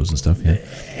the COs and stuff.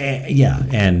 Yeah,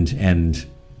 and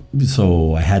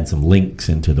so I had some links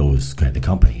into those kind of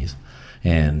companies,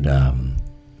 and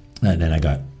then I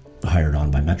got hired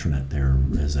on by Metronet there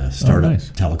as a startup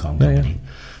telecom company.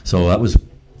 So that was.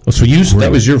 So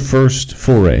that was your first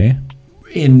foray.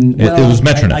 It was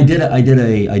Metronet. I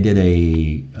did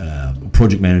a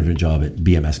project management job at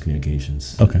BMS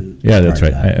Communications. Okay. Yeah, that's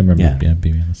right. I remember. Yeah,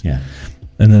 BMS. Yeah.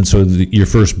 And then your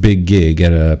first big gig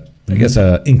at a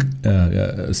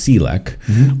CLEC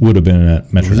would have been at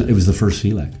Metronet. It was the first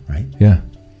CLEC, right? Yeah.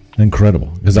 Incredible.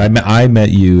 Because I met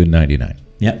you in 99.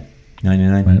 Yep.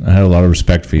 99. Right? I had a lot of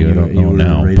respect for you. I don't know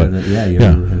now. Right but you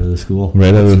were head of the school.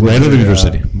 Right out of the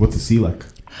university. What's a CLEC?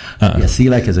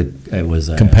 CLEC was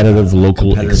a competitive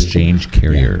local exchange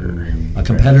carrier. Yeah, a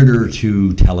competitor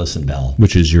to TELUS and Bell.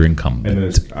 Which is your incumbent. And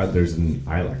there's an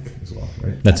ILEC as well,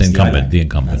 right? That's incumbent. The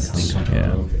incumbent. That's the incumbent.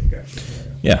 Yeah. Okay, gotcha.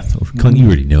 Yeah, Clint, you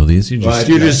already know these.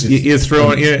 You're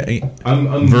throwing.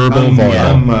 I'm verbal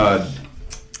volume.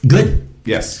 Good.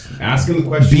 Yes, asking the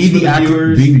questions. Be the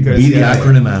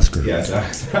acronym asker. Yes,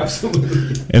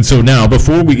 absolutely. And so now,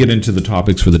 before we get into the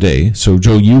topics for the day, so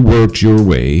Joe, you worked your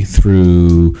way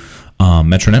through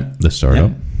Metronet, the startup,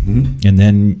 and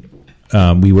then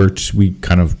we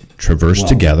kind of traversed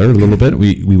together a little bit.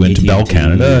 We went to Bell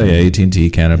Canada,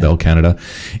 AT&T Canada, Bell Canada,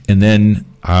 and then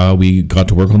we got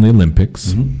to work on the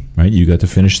Olympics. Right, you got to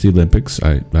finish the Olympics.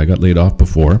 I got laid off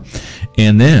before,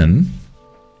 and then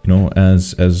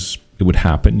as it would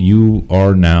happen, you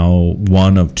are now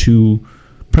one of two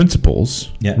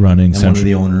principals running one of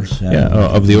the owners.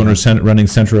 Of the owners running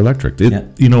Central Electric.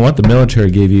 You know what? The military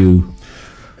gave you.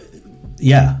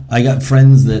 Yeah, I got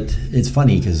friends that. It's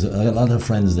funny because I got a lot of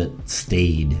friends that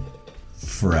stayed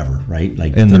forever, right?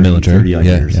 Like in the military, 30 odd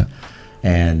years,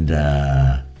 and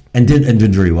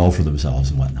did very well for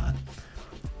themselves and whatnot,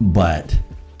 but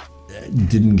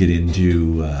didn't get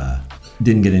into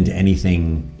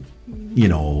anything.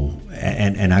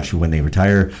 And actually, when they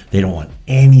retire, they don't want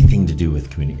anything to do with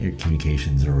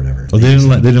communications or whatever. Oh, they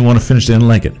didn't want to finish. They didn't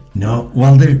like it. No,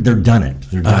 well, they're done it.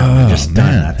 They're done. They're just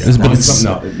done.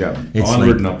 It's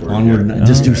onward and upward. Onward,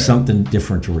 just do something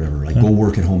different or whatever. Like go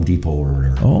work at Home Depot or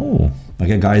whatever. Oh, I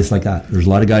got guys like that. There's a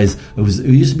lot of guys. It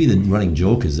used to be the running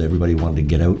joke is everybody wanted to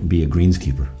get out and be a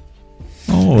greenskeeper.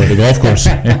 Oh, at the golf course.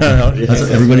 That's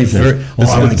what everybody says.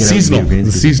 I want to get seasonal. out and be a greenskeeper.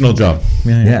 The seasonal job.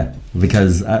 Yeah.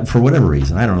 Because for whatever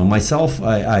reason, I don't know. Myself,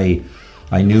 I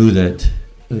knew that,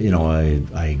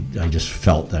 I just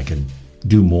felt I could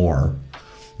do more,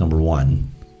 number one.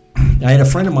 I had a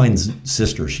friend of mine's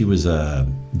sister. She was a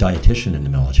dietitian in the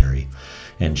military.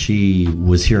 And she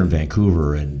was here in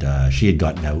Vancouver, and she had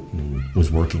gotten out and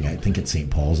was working, I think, at St.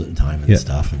 Paul's at the time and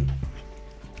stuff. And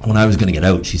when I was going to get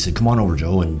out, she said, "Come on over,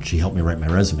 Joe," and she helped me write my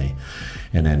resume.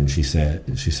 And then she said,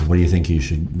 "What do you think you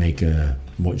should make?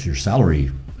 What's your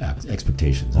salary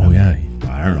expectations?" I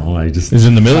don't know. I just is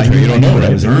in the military. You don't know what I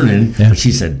was earning. But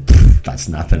she said, "That's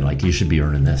nothing. Like you should be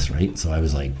earning this, right?" So I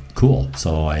was like, "Cool."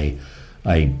 So I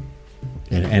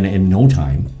in no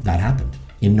time that happened.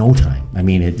 In no time. I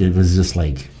mean, it was just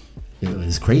like it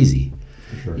was crazy.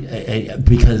 Sure.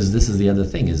 Because this is the other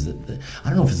thing is that I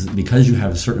don't know if it's because you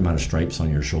have a certain amount of stripes on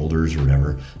your shoulders or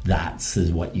whatever. That's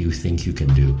what you think you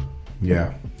can do.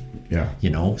 Yeah.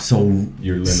 So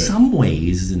your limit. Some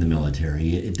ways in the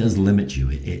military it does limit you.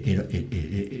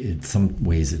 It some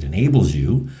ways it enables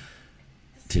you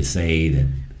to say that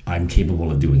I'm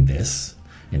capable of doing this.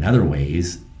 In other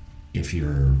ways, if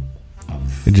you're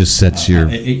it just sets your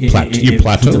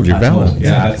plateau, your value.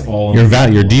 Yeah, that's all. Your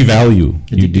value, your devalue.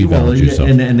 You devalue yourself.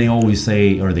 And they always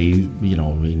say, or they,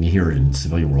 and you hear it in the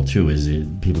civilian world too, is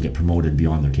people get promoted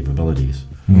beyond their capabilities.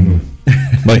 Mm-hmm.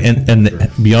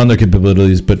 and beyond their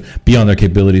capabilities, but beyond their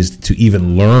capabilities to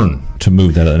even learn to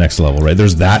move that to the next level, right?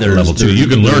 There's level too. You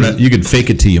can learn it. You can fake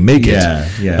it till you make it.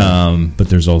 Yeah. But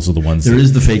there's also the ones. There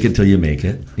is the fake it till you make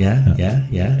it. Yeah.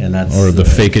 And that's or the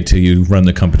fake it till you run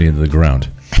the company into the ground.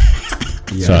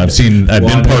 Yeah. So I've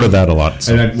been part of that a lot.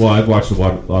 So. And I've watched a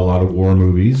lot of war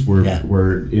movies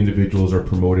where individuals are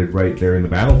promoted right there in the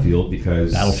battlefield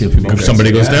because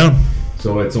somebody goes down.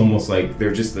 So it's almost like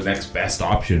they're just the next best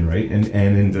option, right? And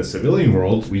in the civilian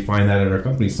world, we find that in our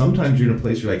company. Sometimes you're in a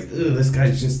place you're like, this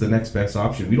guy's just the next best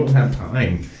option. We don't have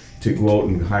time to go out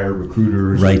and hire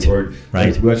recruiters, right?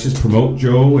 Like, let's just promote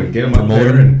Joe and get him up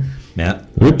there and. Yeah.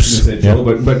 Whoops. Joe,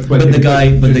 but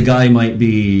the guy might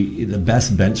be the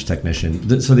best bench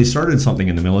technician. So they started something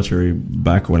in the military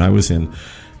back when I was in,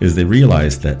 is they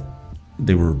realized that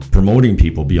they were promoting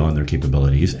people beyond their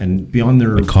capabilities and beyond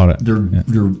their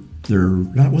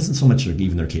not wasn't so much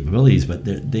even their capabilities, but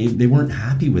they weren't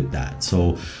happy with that.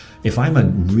 So if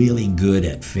I'm really good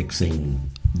at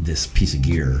fixing this piece of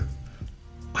gear,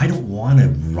 I don't want to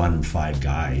run 5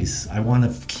 guys. I want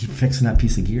to keep fixing that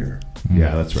piece of gear.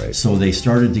 Yeah, that's right. So they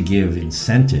started to give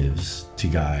incentives to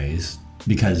guys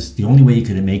because the only way you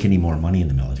could make any more money in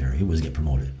the military was get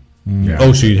promoted. Yeah.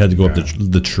 Oh, so you had to go up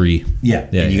the tree. Yeah,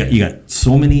 Yeah, and yeah. you got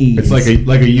so many. It's like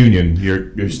a union.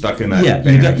 You're stuck in that. Yeah,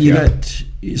 band. you got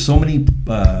so many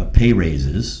pay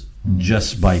raises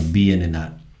just by being in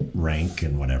that rank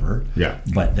and whatever. Yeah.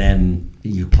 But then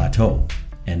you plateau,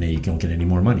 and then you don't get any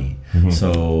more money.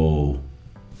 So,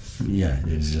 yeah,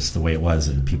 it's just the way it was,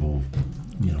 and people,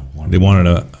 They wanted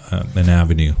an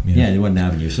avenue. Yeah, they want an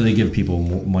avenue. So they give people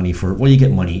more money for. Well, you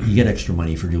get money. You get extra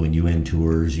money for doing UN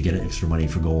tours. You get extra money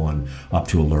for going up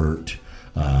to alert.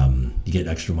 You get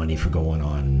extra money for going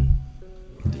on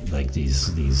like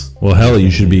these. Well, hell, you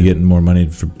should be getting more money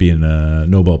for being a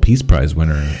Nobel Peace Prize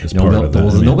winner as part of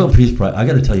that. The Nobel Peace Prize. I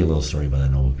got to tell you a little story about that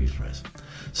Nobel Peace Prize.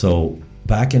 So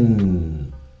back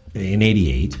in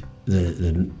 '88,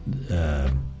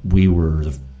 we were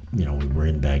we were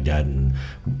in Baghdad, and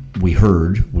we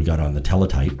got on the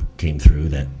teletype, came through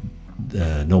that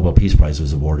the Nobel Peace Prize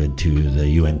was awarded to the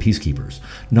UN peacekeepers,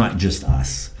 not just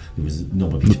us. It was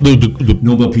Nobel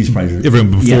Peace Prize.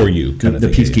 Everyone before you, the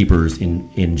peacekeepers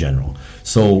in general.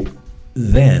 So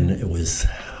then it was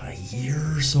a year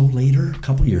or so later, a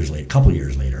couple years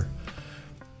later,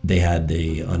 they had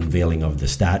the unveiling of the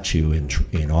statue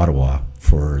in Ottawa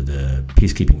for the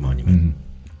peacekeeping monument.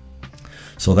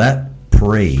 So that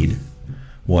parade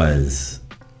was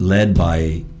led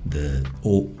by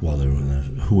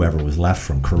whoever was left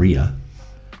from Korea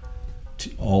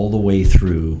all the way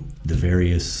through the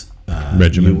various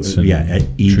regiments.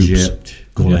 Egypt,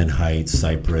 Golan Heights,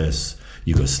 Cyprus,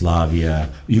 Yugoslavia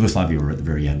were at the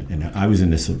very end, and I was in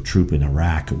this troop in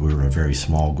Iraq. We were a very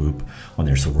small group on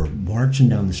there, so we're marching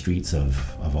down the streets of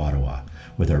Ottawa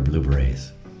with our blue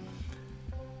berets.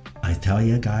 I tell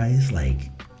you guys, like,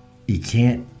 you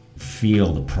can't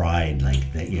feel the pride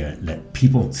like that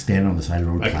people stand on the side of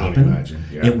the road clapping. I can imagine.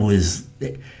 Yeah. It was.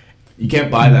 You can't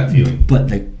buy that feeling.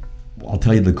 But I'll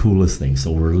tell you the coolest thing.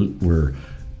 So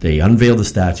they unveiled the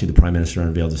statue. The Prime Minister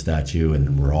unveiled the statue,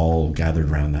 and we're all gathered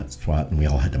around that spot, and we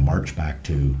all had to march back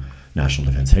to National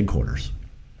Defense Headquarters,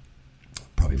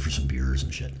 probably for some beers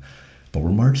and shit. But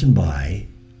we're marching by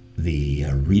the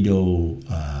Rideau,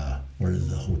 where is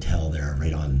the hotel there,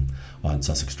 right on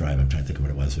Sussex Drive. I'm trying to think of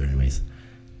what it was, but anyways.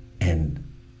 And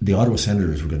the Ottawa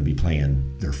Senators were going to be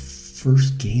playing their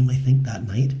first game, I think, that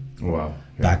night. Oh, wow.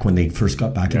 Yeah. Back when they first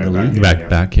got back in the league.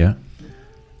 Back.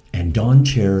 And Don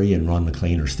Cherry and Ron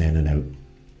McLean are standing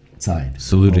outside.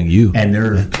 Saluting you. And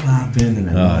they're clapping, and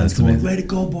I'm going, way to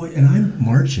go, boy. And I'm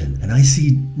marching, and I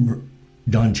see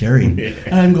Don Cherry,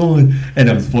 and I'm going, and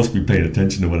I'm supposed to be paying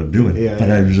attention to what I'm doing,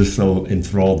 but I'm just so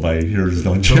enthralled by, here's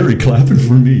Don Cherry clapping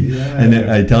for me.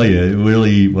 And I tell you, it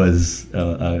really was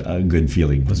a good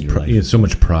feeling. It's so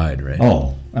much pride, right?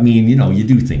 Oh, I mean, you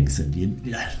do things, and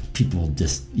people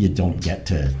just, you don't get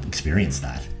to experience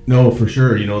that. No, for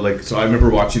sure. So I remember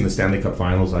watching the Stanley Cup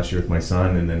Finals last year with my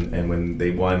son, and when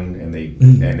they won, and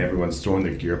everyone's throwing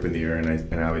their gear up in the air, and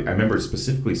I remember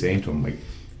specifically saying to him, like,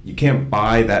 you can't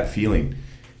buy that feeling.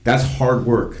 That's hard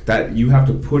work. That you have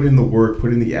to put in the work,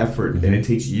 put in the effort, and it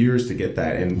takes years to get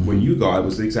that. And when you got, it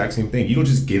was the exact same thing. You don't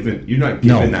just give it. You're not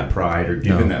giving that pride or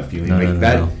giving that feeling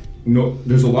No,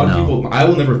 there's a lot of people. I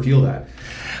will never feel that.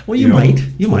 Well, you might.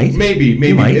 Maybe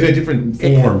in a different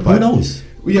form. Who knows?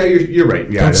 Yeah, you're right.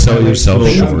 Yeah, don't sell yourself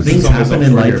short. Things happen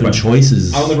in life and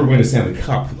choices. I'll never win a Stanley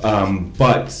Cup,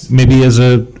 but maybe as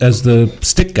the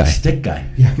stick guy.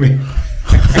 Yeah, maybe.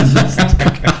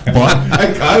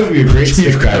 I would be a great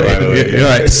stick guy. By the way. You're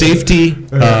right. Safety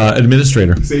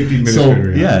administrator. Safety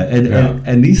administrator. So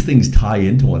and these things tie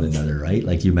into one another, right?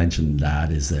 Like you mentioned,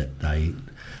 that is that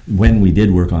when we did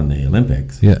work on the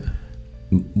Olympics. Yeah.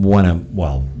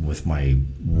 With my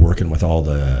working with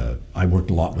I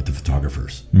worked a lot with the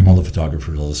photographers, all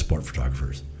the sport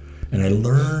photographers, and I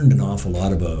learned an awful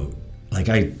lot about,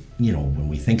 when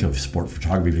we think of sport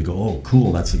photography, we go, oh,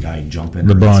 cool, that's the guy jumping.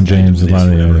 LeBron James,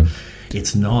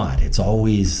 It's not. It's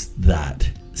always that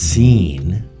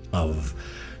scene of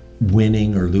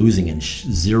winning or losing and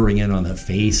zeroing in on that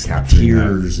face, and the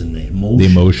tears and the emotion. The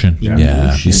emotion.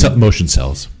 Yeah. Emotion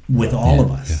sells. With all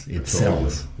of us, it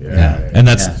sells. And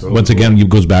that's once again, it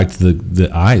goes back to the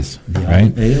eyes,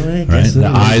 right? Right. The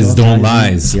eyes don't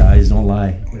lie. The eyes don't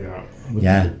lie.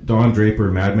 Yeah. Don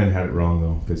Draper, Mad Men, had it wrong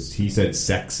though, because he said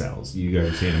sex sells. You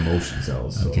guys are saying emotion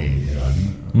sells. So. Okay.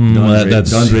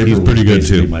 Don Draper, he's pretty good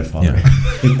too. My father.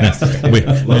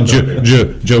 And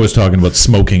Joe was talking about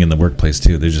smoking in the workplace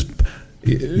too. They just.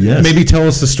 Yes. Maybe tell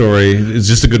us the story. It's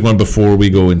just a good one before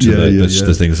we go into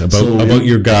the things about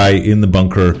your guy in the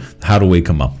bunker. How to wake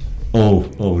him up. Oh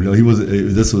no, he was.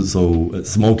 This was so.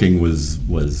 Smoking was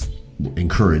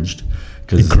encouraged,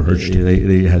 because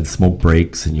they had smoke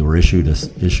breaks, and you were issued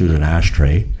an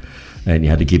ashtray, and you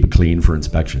had to keep it clean for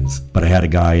inspections. But I had a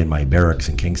guy in my barracks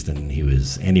in Kingston. He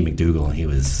was Andy McDougall, and he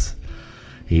was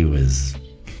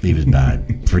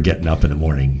bad for getting up in the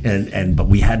morning, but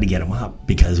we had to get him up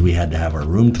because we had to have our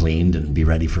room cleaned and be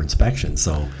ready for inspection.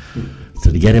 So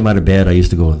to get him out of bed, I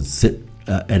used to go and sit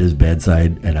at his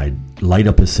bedside, and I'd light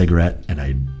up his cigarette, and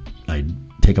I'd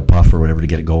take a puff or whatever to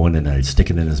get it going, and I'd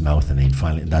stick it in his mouth, and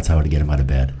that's how to get him out of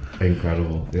bed.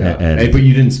 Incredible. Yeah. But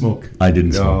you didn't smoke. I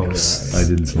didn't smoke. I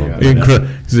didn't smoke. Yeah.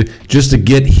 Just to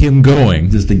get him going.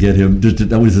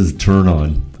 That was his turn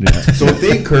on. Yeah. So if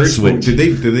they encourage smoke, did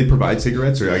they provide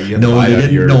cigarettes, or you have no, they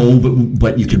didn't. No,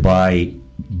 but you could buy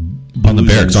on the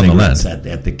barracks on the land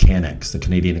at the CanX, the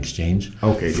Canadian Exchange,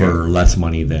 for less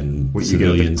money than what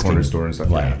civilians. You get at the corner store and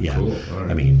stuff. Yeah. Cool. Right.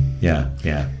 I mean, yeah.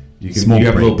 You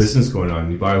have a little business going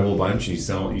on. You buy a whole bunch and you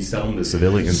sell them to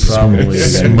civilians. Probably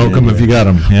smoke them if you got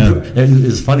them. Yeah, and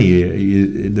it's funny.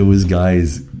 There was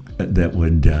guys that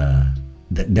would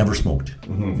that never smoked.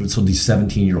 Mm-hmm. So these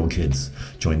 17-year-old kids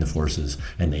joined the forces,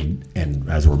 and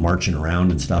as we're marching around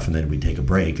and stuff, and then we'd take a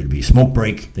break. It'd be smoke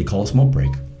break. They call it smoke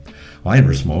break. Well, I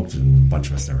never smoked, and a bunch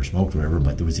of us never smoked, whatever.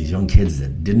 But there was these young kids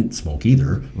that didn't smoke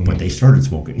either, but they started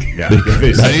smoking. Yeah, I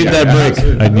need that break.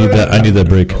 I need that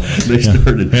break. They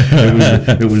started.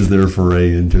 It was their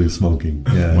foray into smoking.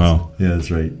 Yeah. Wow. Yeah, that's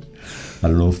right. I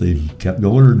don't know if they kept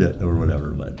going or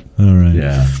whatever, but all right.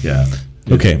 Yeah.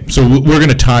 Okay, so we're going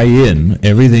to tie in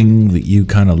everything that you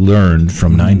kind of learned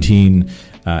from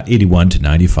 1981 to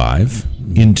 95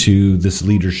 into this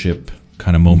leadership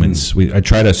kind of moments. I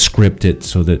try to script it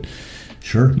so that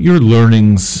your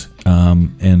learnings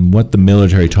and what the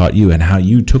military taught you and how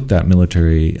you took that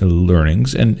military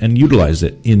learnings and utilized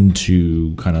it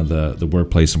into kind of the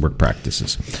workplace and work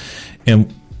practices.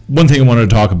 And one thing I wanted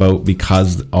to talk about,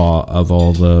 because of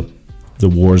all the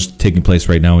wars taking place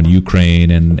right now in Ukraine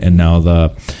and now the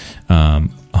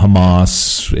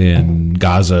Hamas and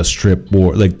Gaza Strip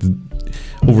war, like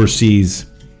overseas,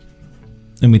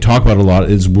 and we talk about a lot,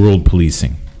 is world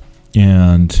policing.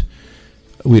 And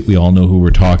we all know who we're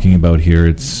talking about here.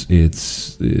 It's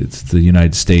the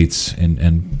United States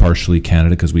and partially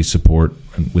Canada, because we support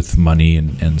with money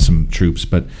and some troops.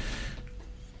 But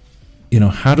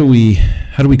how do we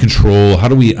control? How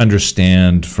do we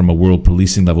understand from a world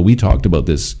policing level? We talked about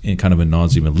this in kind of a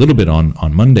nauseam a little bit on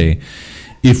Monday.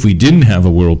 If we didn't have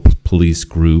a world police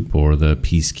group or the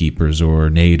peacekeepers or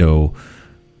NATO,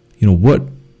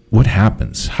 what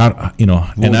happens? How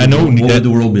and I know what would the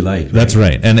world be like? Right? That's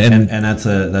right, and that's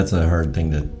a hard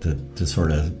thing to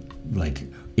sort of like.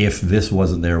 If this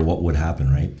wasn't there, what would happen?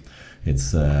 Right?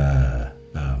 It's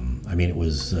it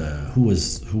was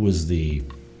who was the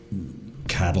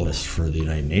catalyst for the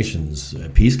United Nations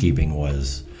peacekeeping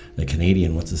was the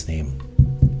Canadian. What's his name?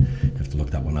 You have to look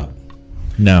that one up.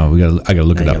 No, I gotta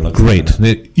look it up. Great,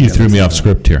 you threw me off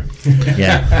script here.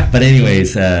 Yeah, but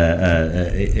anyways,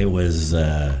 it was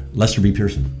Lester B.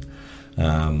 Pearson. We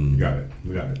got it.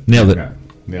 Nailed it.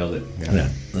 Yeah,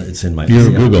 it's in my. You're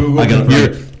Google. I got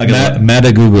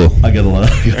Google. I got a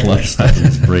lot of stuff in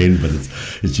his brain, but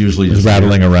it's usually just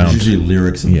rattling around. It's usually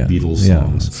lyrics of Beatles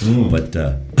songs.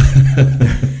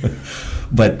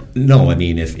 But no, I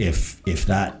mean, if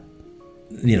that,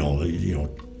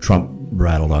 Trump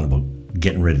rattled on about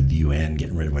getting rid of the UN,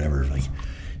 getting rid of whatever, like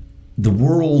the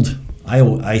world.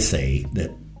 I say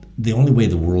that the only way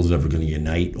the world is ever going to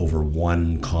unite over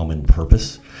one common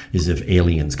purpose is if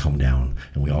aliens come down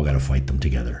and we all got to fight them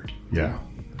together. Yeah,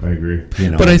 I agree.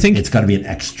 But I think it's got to be an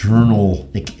external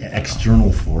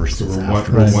force. So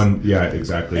we're one, yeah,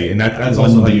 exactly. And that's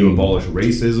also how you abolish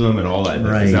racism and all that.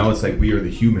 Right. Because now it's like we are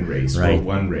the human race. Right. We're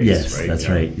one race. Yes, right? That's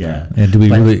right. Yeah. And do we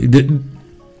really?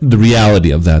 The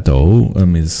reality of that, though,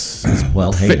 is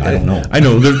well. Hey, I don't know. I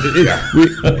know.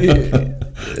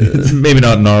 Maybe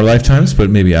not in our lifetimes, but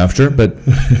maybe after. But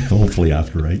hopefully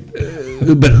after, right?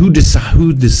 But who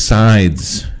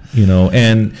decides?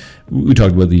 And we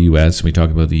talked about the U.S. We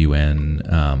talked about the UN,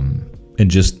 and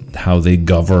just how they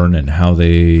govern and how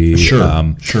they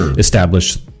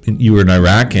establish. You were in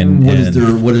Iraq, and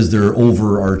what is their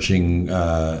overarching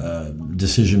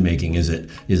decision making? Is it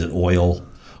oil?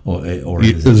 Or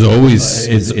there's always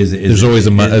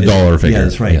a dollar figure. Yeah,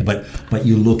 that's right. Yeah. But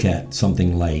you look at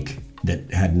something like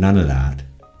that had none of that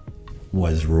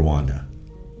was Rwanda.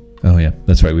 Oh yeah,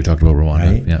 that's right. We talked about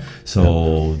Rwanda. Right? Yeah.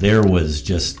 So there was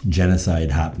just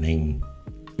genocide happening.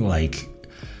 Like,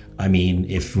 I mean,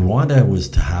 if Rwanda was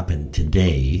to happen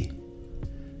today,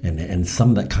 and some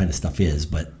of that kind of stuff is,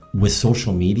 but with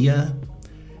social media,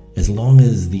 as long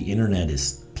as the internet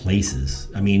is places.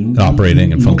 I mean,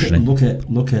 Operating and functioning. Look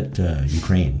at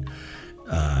Ukraine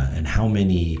and how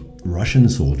many Russian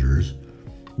soldiers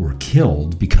were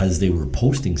killed because they were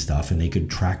posting stuff and they could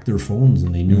track their phones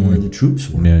and they knew where the troops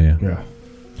were. Yeah,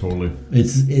 totally.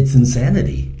 It's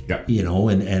insanity. Yeah.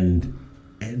 And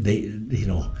they,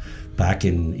 back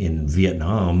in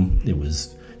Vietnam, it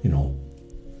was,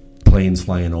 planes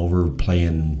flying over,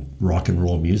 playing rock and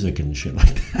roll music and shit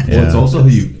like that. Well, it's also how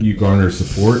you garner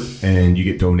support and you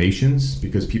get donations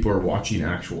because people are watching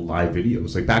actual live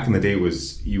videos. Like back in the day,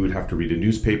 you would have to read a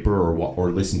newspaper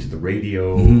or listen to the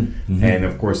radio, and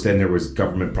of course then there was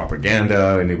government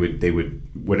propaganda, and they would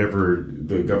whatever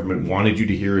the government wanted you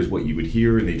to hear is what you would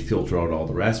hear, and they'd filter out all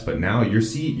the rest. But now you're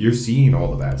seeing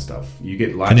all of that stuff. You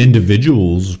get live an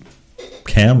individual's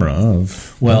camera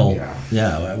of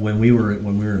when we were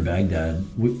in Baghdad,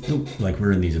 we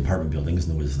were in these apartment buildings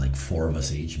and there was like 4 of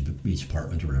us each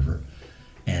apartment or whatever,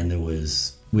 and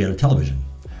we had a television.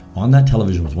 On that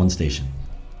television was one station.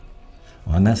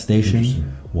 On that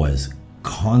station was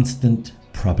constant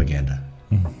propaganda.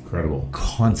 Incredible.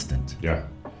 Constant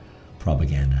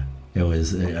propaganda. It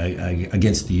was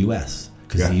against the U.S.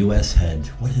 because the U.S.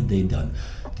 what had they done?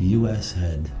 The U.S.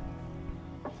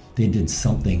 they did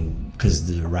something because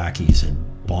the Iraqis had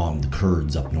bombed the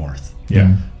Kurds up north.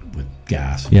 With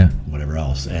gas, whatever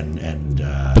else, but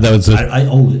that was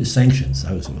sanctions.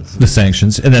 The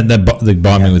sanctions, and then the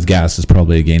bombing with gas is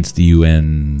probably against the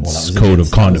UN's code of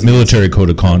conduct, military code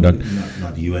of conduct.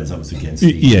 Not the UN's. That was against.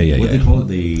 What they call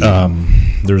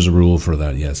it? There's a rule for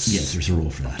that. Yes, there's a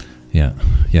rule for that. Yeah.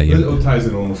 It ties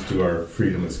in almost to our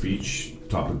freedom of speech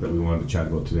topic that we wanted to chat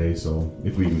about today. So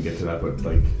if we even get to that, but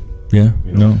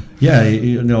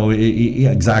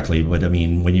exactly. But I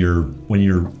mean, when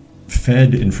you're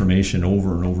fed information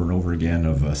over and over and over again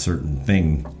of a certain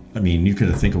thing, I mean, you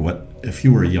could think of what if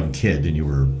you were a young kid and you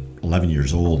were 11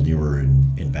 years old and you were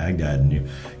in Baghdad and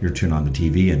you're tuned on the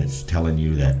TV and it's telling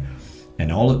you that,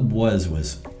 and all it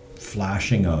was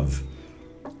flashing of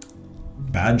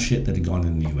bad shit that had gone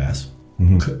in the U.S.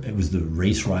 It was the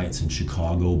race riots in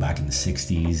Chicago back in the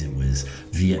 60s. It was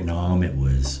Vietnam. It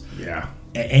was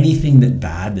anything that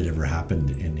bad that ever happened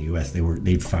in the U.S.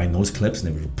 They'd find those clips and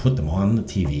they would put them on the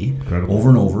TV over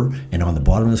and over. And on the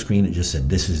bottom of the screen, it just said,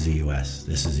 "This is the U.S.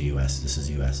 This is the U.S. This is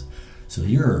the U.S." So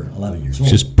you're 11 years old.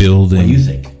 Just building. What do you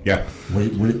think? Yeah. What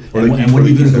are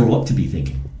you going to grow up to be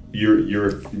thinking?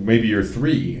 Maybe you're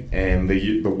 3 and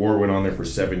the war went on there for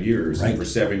 7 years. Right. And for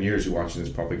 7 years you're watching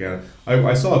this propaganda.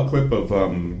 I saw a clip of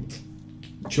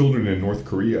children in North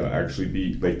Korea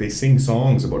actually they sing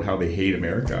songs about how they hate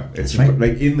America. It's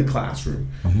like in the classroom.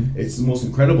 It's the most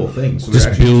incredible thing. So just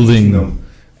they're actually building them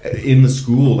in the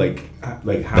school like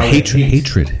how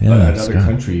hatred. another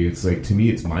country. It's like, to me,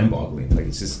 it's mind-boggling. Like,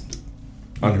 it's just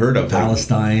unheard of.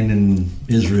 Palestine and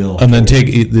Israel, and then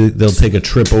they'll take a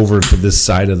trip over to this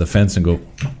side of the fence and go,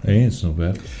 "Hey, it's not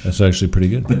bad. That's actually pretty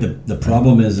good." But the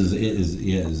problem is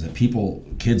that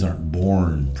kids aren't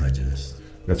born prejudiced.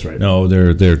 That's right. No,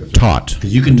 they're taught.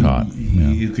 Because you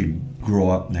could grow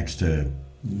up next to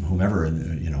whomever,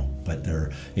 but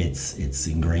it's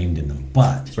ingrained in them.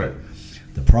 But that's right.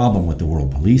 The problem with the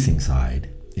world policing side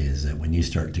is that when you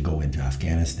start to go into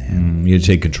Afghanistan, you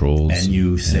take controls and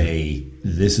you say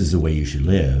this is the way you should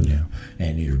live,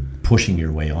 and you're pushing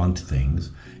your way onto things,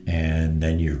 and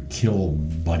then you kill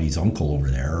buddy's uncle over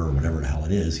there or whatever the hell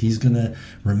it is, he's gonna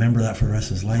remember that for the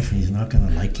rest of his life, and he's not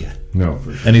gonna like you. No,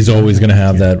 for sure. And he's always gonna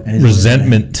have that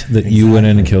resentment that you went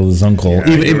in and killed his uncle.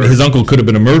 Even his uncle could have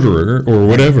been a murderer or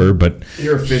whatever, but he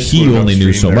only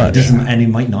knew so much. And he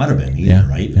might not have been either,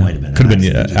 right? It might have been. Could have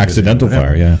been accidental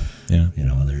fire. Yeah.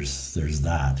 There's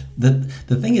that.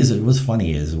 The thing is, it was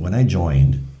funny is when I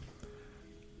joined,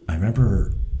 I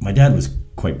remember my dad was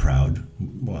quite proud.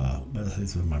 Well,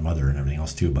 my mother and everything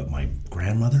else too. But my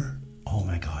grandmother, oh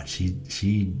my God, she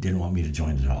didn't want me to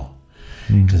join at all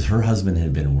because her husband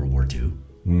had been in World War II,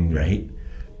 right?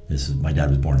 My dad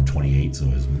was born in 1928, so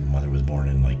his mother was born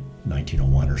in like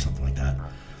 1901 or something like that,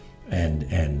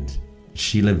 and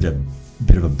she lived a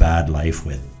bit of a bad life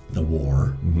with the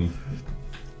war.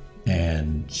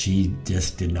 And she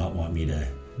just did not want me to,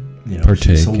 partake.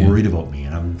 She's so worried about me,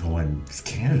 and I'm going, it's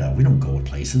Canada. We don't go to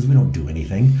places. We don't do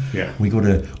anything. Yeah. We go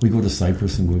to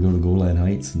Cyprus and we go to Golan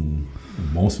Heights, and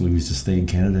mostly we just stay in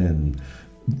Canada and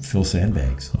fill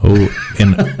sandbags. Oh,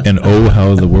 and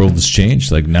how the world has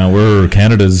changed. Like now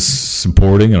Canada's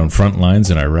supporting on front lines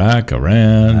in Iraq,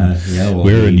 Iran.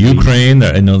 We're in Ukraine.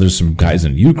 I know there's some guys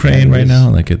in Ukraine right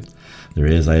now. There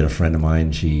is. I had a friend of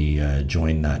mine. She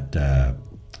joined that.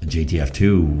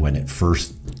 JTF2 when it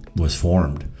first was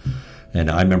formed, and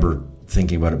I remember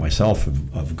thinking about it myself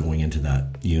of going into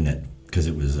that unit, because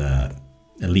it was a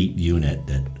elite unit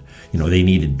that, they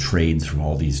needed trades from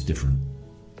all these different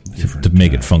to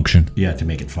make it function. Yeah, to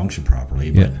make it function properly.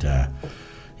 But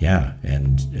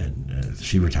and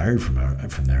she retired from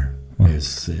there. Wow.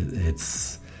 It's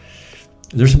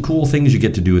there's some cool things you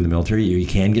get to do in the military. You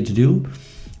can get to do.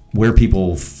 Where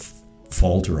people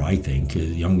falter, I think,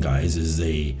 young guys, is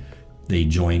they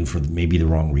join for maybe the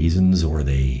wrong reasons, or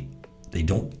they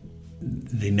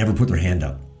never put their hand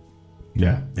up.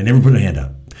 Yeah, they never put their hand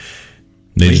up.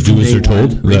 They just do as they're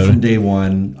told. Right from day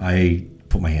one, I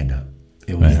put my hand up.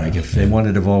 It was like if they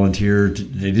wanted to volunteer,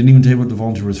 they didn't even tell you what the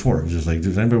volunteer was for. It was just like,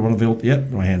 does anybody want to volunteer?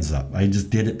 Yep, my hand's up. I just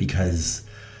did it because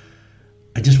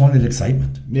I just wanted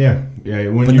excitement. Yeah.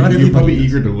 When you're probably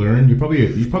eager to learn, you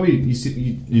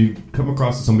come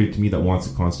across somebody to me that wants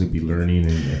to constantly be learning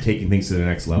and taking things to the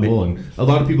next level. And a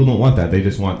lot of people don't want that. They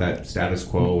just want that status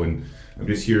quo, and I'm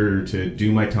just here to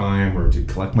do my time or to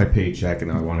collect my paycheck,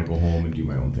 and I want to go home and do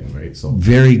my own thing, right? So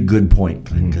very good point,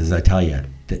 because I tell you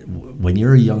that when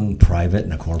you're a young private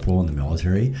and a corporal in the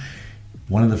military,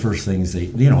 one of the first things they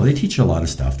teach you a lot of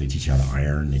stuff. They teach you how to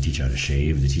iron, they teach you how to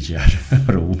shave, they teach you how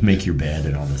to make your bed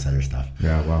and all this other stuff.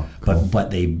 Yeah, wow. Cool.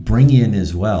 But they bring in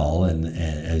as well, and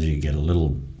as you get a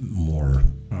little more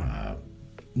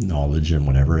knowledge and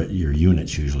whatever, your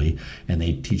units usually, and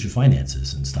they teach you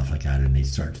finances and stuff like that, and they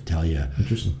start to tell you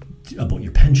about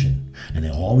your pension, and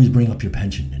they'll always bring up your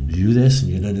pension and do this and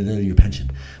your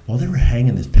pension. Well, they were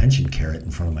hanging this pension carrot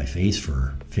in front of my face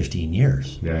for 15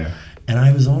 years. Yeah. And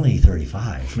I was only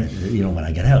 35, when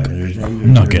I get out.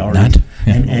 I'm not getting that.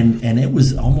 And it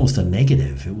was almost a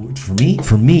negative.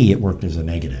 For me, it worked as a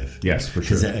negative. Yes, for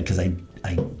sure. Because I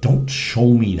don't show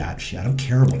me that shit. I don't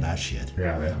care about that shit.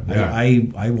 Yeah.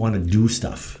 I want to do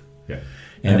stuff. Yeah.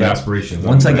 And aspirations.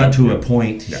 Once I got to a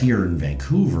point here in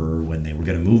Vancouver, when they were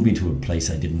going to move me to a place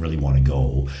I didn't really want to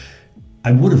go,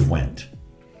 I would have went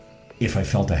if I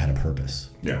felt I had a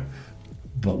purpose. Yeah.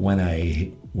 But when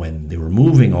they were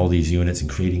moving all these units and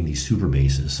creating these super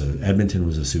bases, so Edmonton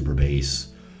was a super base,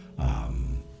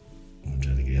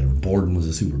 Borden was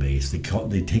a super base.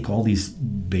 They take all these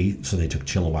base, so they took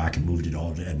Chilliwack and moved it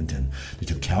all to Edmonton. They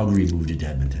took Calgary and moved it to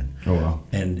Edmonton. Oh wow!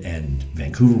 And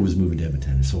Vancouver was moving to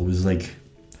Edmonton. So it was like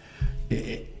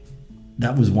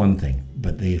that was one thing.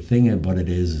 But the thing about it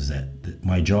is that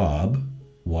my job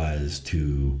was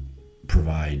to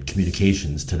provide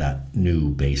communications to that new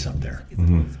base up there.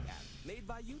 Mm-hmm.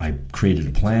 I created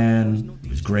a plan. It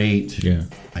was great. Yeah.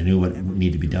 I knew what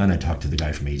needed to be done. I talked to the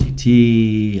guy from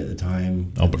AGT at the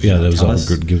time. Oh, yeah, that was all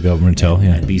good. Give government tel.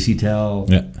 Yeah. And BC Tel.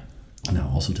 Yeah.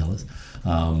 Now also TELUS.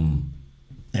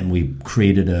 And we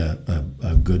created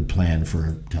a good plan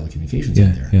for telecommunications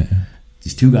out there. Yeah.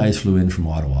 These two guys flew in from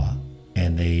Ottawa,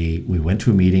 and we went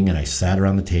to a meeting, and I sat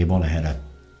around the table, and I had a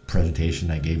presentation.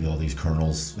 I gave all these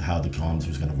colonels how the comms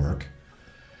was going to work.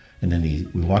 And then we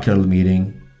walked out of the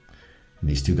meeting, and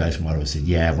these two guys from Ottawa said,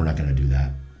 yeah, we're not going to do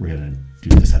that. We're going to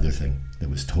do this other thing that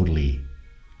was totally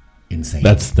insane.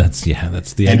 That's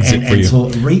the exit for you. So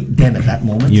right then at that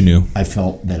moment, you knew. I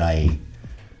felt that they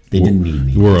didn't need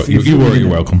me. You're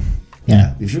welcome.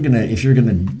 Yeah. If you're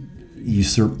gonna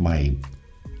usurp my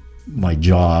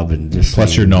job and just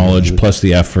plus your knowledge, plus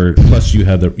the effort, plus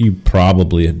you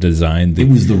probably had designed it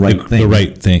was the right thing. The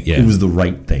right thing. Yeah. It was the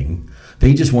right thing.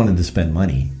 They just wanted to spend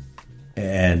money.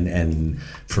 And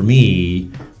for me,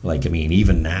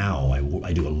 even now,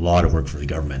 I do a lot of work for the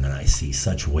government, and I see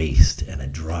such waste, and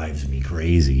it drives me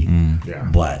crazy. Yeah.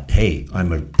 But hey,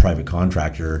 I'm a private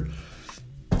contractor.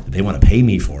 They want to pay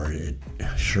me for it,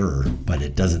 sure, but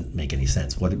it doesn't make any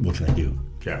sense. What can I do?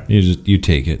 Yeah. You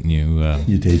take it and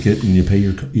you take it and you pay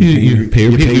your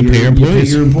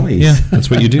employees. Yeah,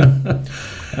 that's what you do.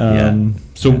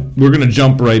 So we're going to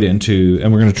jump right into,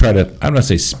 and we're going to try to, I don't want to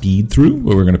say speed through,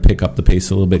 but we're going to pick up the pace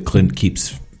a little bit. Clint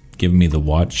keeps giving me the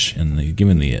watch and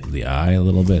giving the eye a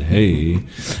little bit. Hey,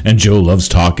 and Joe loves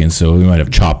talking, so we might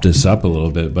have chopped this up a little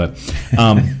bit. But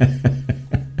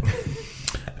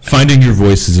finding your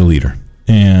voice as a leader,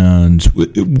 and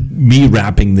me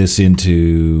wrapping this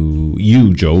into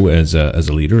you, Joe, as a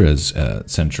leader, as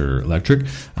Centre Electric.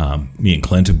 Me and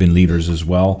Clint have been leaders as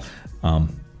well.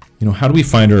 How do we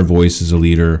find our voice as a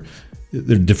leader?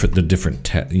 They're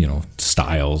different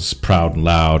styles, proud and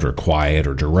loud, or quiet,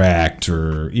 or direct,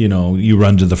 or you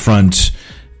run to the front.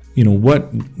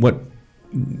 What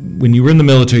when you were in the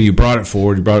military, you brought it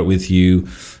forward, you brought it with you.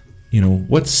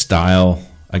 What style,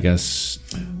 I guess,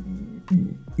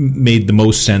 made the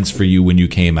most sense for you when you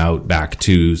came out back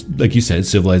to, like you said,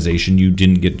 civilization? You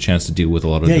didn't get a chance to deal with a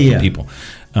lot of different people.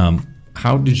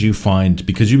 How did you find,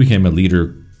 because you became a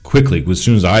leader quickly. As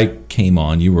soon as I came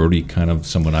on, you were already kind of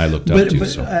someone I looked up to. But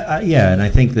So. yeah, and I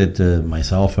think that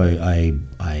myself, I'm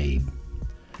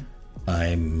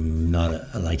not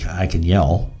like I can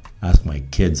yell. Ask my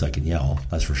kids, I can yell.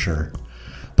 That's for sure.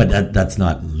 But that's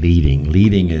not leading.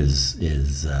 Leading is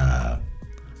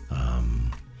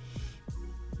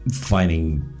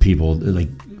finding people. Like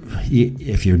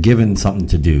if you're given something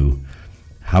to do,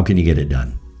 how can you get it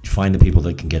done? Find the people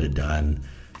that can get it done.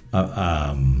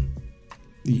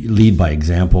 Lead by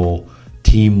example.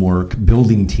 Teamwork,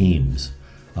 building teams.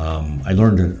 I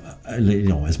learned,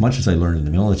 as much as I learned in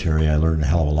the military, I learned a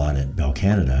hell of a lot at Bell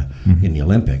Canada in the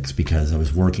Olympics because I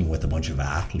was working with a bunch of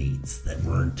athletes that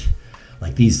weren't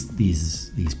like these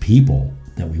people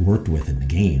that we worked with in the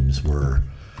games were,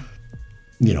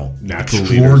 Natural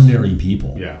extraordinary leaders.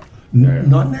 people. Yeah.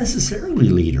 Not necessarily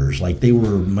leaders. Like they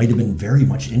might have been very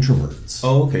much introverts.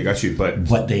 Oh, okay, got you.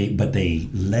 But they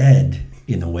led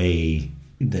in a way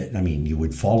that you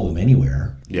would follow them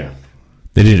anywhere. Yeah.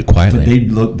 They did it quietly.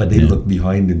 But they'd look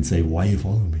behind and say, "Why are you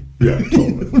following me?" Yeah,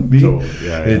 totally.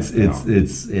 Yeah,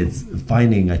 It's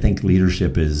finding. I think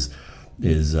leadership is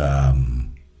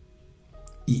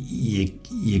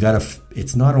you gotta.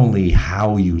 It's not only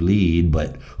how you lead,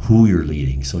 but who you're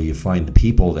leading. So you find the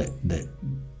people that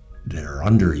are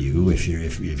under you. If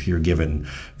you're given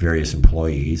various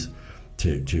employees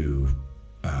to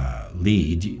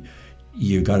lead,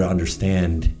 you got to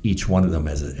understand each one of them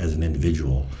as an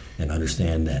individual and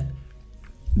understand that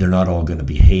they're not all going to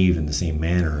behave in the same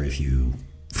manner if you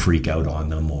freak out on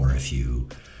them or if you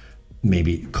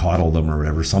maybe coddle them or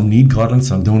whatever. Some need coddling,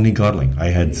 some don't need coddling. I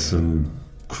had some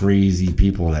crazy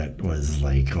people that was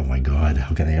like, oh my God,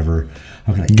 how can I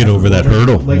get over that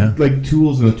hurdle? Like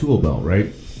tools in a tool belt, right?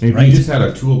 If you just had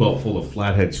a tool belt full of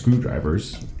flathead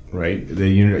screwdrivers, right?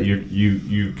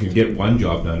 You can get one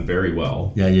job done very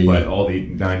well. Yeah. But all the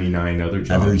 99 other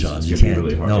jobs you can can't. be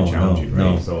really hard to challenge you,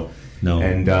 right? So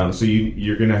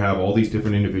you're going to have all these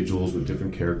different individuals with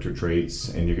different character traits,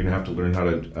 and you're going to have to learn how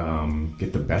to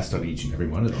get the best out of each and every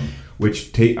one of them,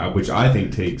 which I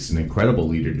think takes an incredible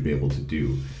leader to be able to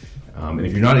do. And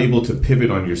if you're not able to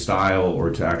pivot on your style or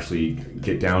to actually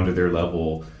get down to their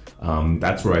level,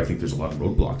 that's where I think there's a lot of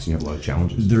roadblocks and you have a lot of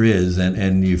challenges. There is,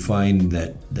 and you find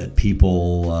that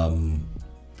people,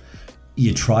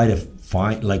 you try to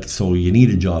find, so you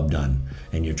need a job done,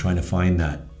 and you're trying to find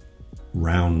that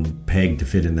round peg to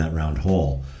fit in that round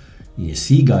hole. You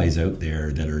see guys out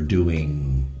there that are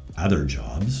doing other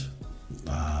jobs,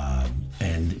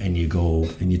 and you go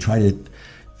and you try to,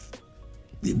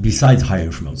 besides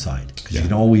hiring from outside, because you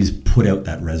can always put out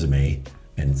that resume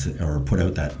or put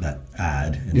out that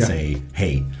ad and say,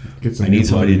 hey, I need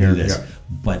somebody to do this. Yeah.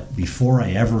 But before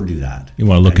I ever do that, you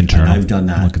want to look internal. And I've done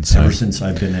that ever since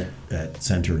I've been at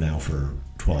Centre now for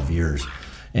 12 years.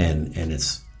 And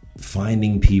it's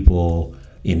finding people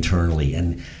internally.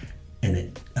 And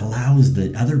it allows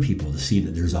the other people to see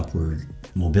that there's upward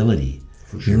mobility.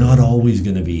 For sure. You're not always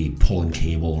going to be pulling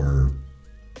cable or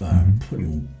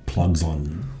putting plugs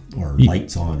on or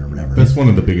lights on or whatever. That's one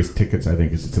of the biggest tickets, I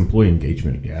think, is it's employee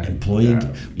engagement. Yeah,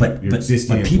 but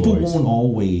people won't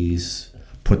always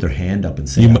put their hand up and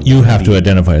say, you have to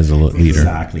identify as a leader.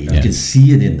 Exactly. You can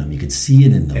see it in them. You can see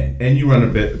it in them. And you run a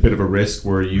bit of a risk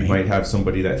where you might have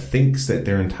somebody that thinks that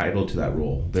they're entitled to that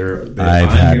role. I'm going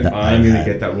to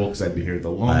get that role because I've been here the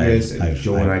longest, and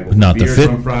Joe and I go for beers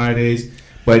on Fridays.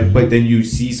 But then you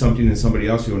see something in somebody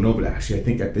else, you go, no, but actually I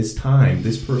think at this time,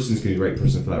 this person's going to be the right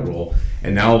person for that role.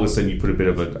 And now all of a sudden you put a bit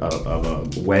of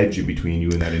a wedge in between you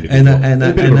and that individual. And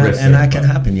that can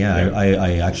happen, yeah.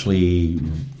 I actually,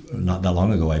 not that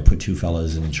long ago, I put two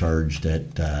fellas in charge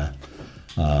that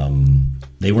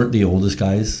they weren't the oldest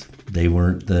guys. They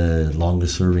weren't the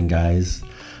longest serving guys.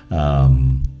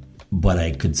 But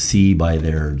I could see by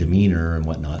their demeanor and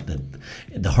whatnot that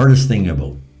the hardest thing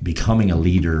about becoming a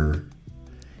leader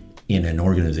in an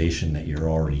organization that you're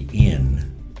already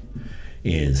in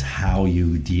is how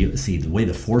you deal. See, the way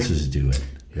the forces do it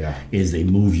is they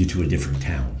move you to a different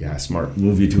town. Yeah, smart.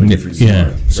 Move you to a different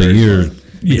town. So you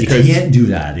can't do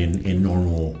that in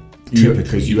normal.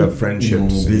 Because you have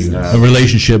friendships,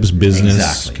 relationships,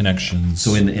 business connections.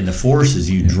 So in the forces,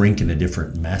 you drink in a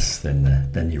different mess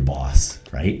than your boss,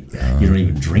 right? You don't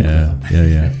even drink with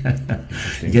them.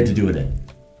 You get to do it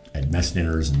at mess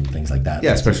dinners and things like that.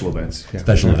 Yeah, special events.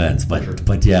 Special events, but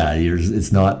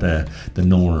it's not the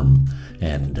norm,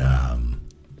 and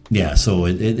so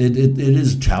it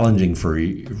is challenging for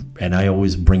you. And I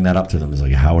always bring that up to them. It's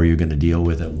like, how are you going to deal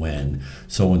with it when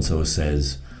so and so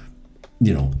says,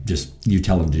 just you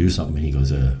tell him to do something and he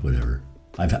goes, whatever.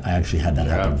 I actually had that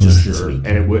happen just this week.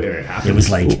 And it happened. It was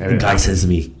like a guy says to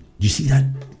me, "Do you see that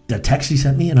the text he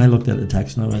sent me, and I looked at the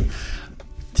text, and I went,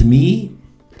 to me,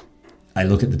 I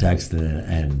look at the text,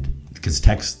 and because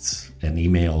texts and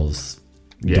emails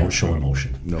don't show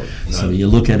emotion. No. So you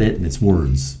look at it, and it's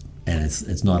words, and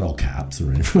it's not all caps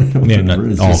or anything. Yeah,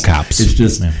 not all caps.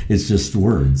 It's just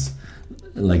words.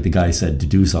 Like the guy said to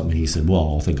do something, he said, "Well,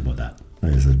 I'll think about that."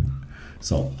 And I said,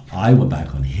 so I went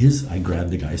back on I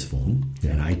grabbed the guy's phone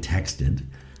and I texted,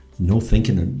 no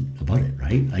thinking about it,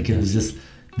 right? Like it was just,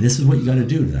 this is what you got to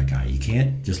do to that guy. You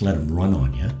can't just let him run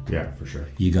on you. Yeah, for sure.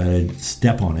 You got to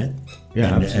step on it,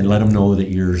 and let him know that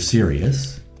you're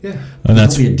serious. Yeah, and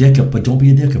don't be a dick, but don't be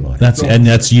a dick about it. And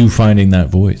that's you finding that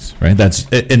voice, right?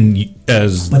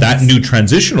 That new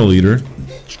transitional leader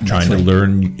trying to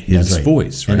learn his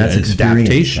voice, right? And that's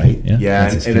adaptation, right?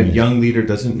 Yeah, and a young leader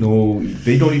doesn't know.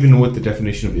 They don't even know what the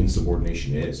definition of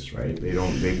insubordination is, right? They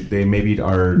don't. They maybe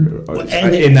are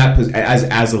in that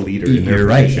as a leader. You're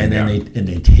right, and then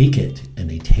they take it and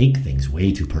they take things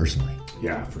way too personally.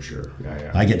 Yeah, for sure.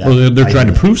 Yeah. I get that. Well, they're trying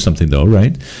to prove something, though,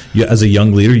 right? As a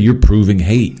young leader, you're proving,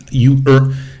 hey,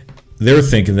 they're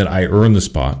thinking that I earned the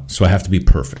spot, so I have to be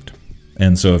perfect.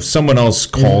 And so if someone else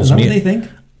calls me, what they think.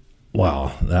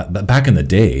 Well, back in the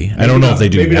day, I don't know if they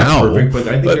do maybe now. Not perfect, but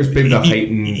I think there's been a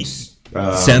heightened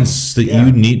sense that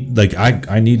you need, like,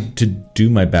 I need to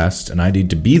do my best, and I need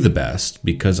to be the best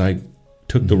because I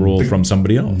took the role from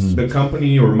somebody else. The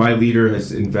company or my leader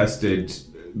has invested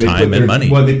time and money.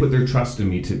 Well, they put their trust in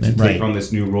me to take on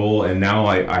this new role, and now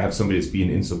I have somebody that's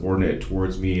being insubordinate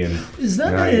towards me. And is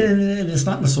that? It's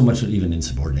not so much even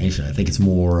insubordination. I think it's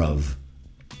more of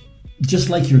just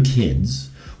like your kids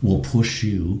will push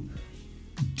you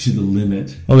to the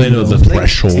limit. Oh, they know the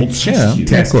thresholds. Yeah,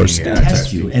 of course.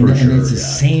 Test you, and it's the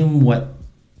same.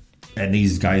 And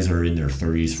these guys are in their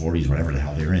 30s, 40s, whatever the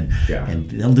hell they're in, and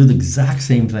they'll do the exact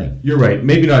same thing. You're right.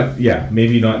 Maybe not. Yeah,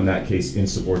 maybe not in that case.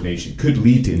 Insubordination could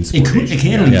lead to insubordination. It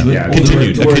can lead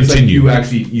to it. Continue. Like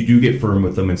you do get firm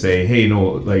with them and say, "Hey,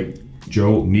 no, like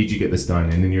Joe, need you to get this done,"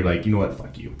 and then you're like, "You know what?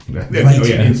 Fuck you."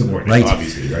 Insubordinate,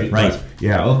 obviously, right? Right. But,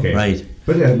 yeah. Okay. Right.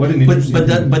 But what an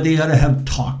interesting. But they got to have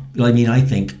talk. I mean, I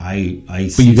think I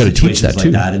see. But you got to teach that like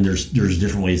too. That, and there's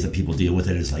different ways that people deal with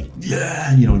it. It's like,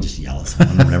 just yell at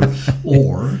someone or whatever.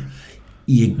 Or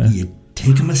you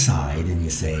take them aside and you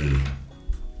say,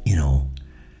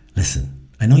 listen,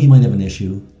 I know you might have an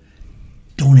issue.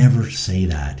 Don't ever say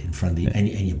that in front of you. And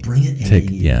you bring it and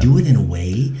you do it in a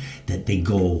way that they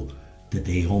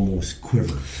almost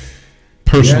quiver.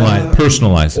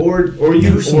 Personalize it. Or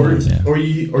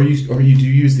you do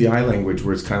use the I language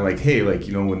where it's kind of like, hey, like,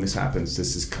 when this happens,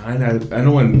 this is kind of, I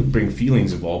don't want to bring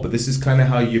feelings involved, but this is kind of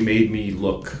how you made me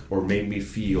look or made me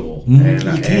feel.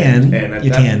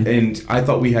 And I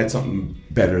thought we had something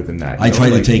better than that. I try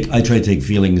to take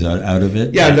feelings out of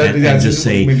it. Yeah, and just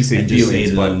say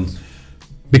feelings, but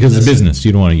because it's business,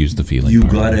 you don't want to use the feeling. You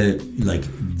gotta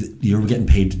you're getting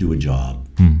paid to do a job.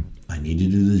 I need to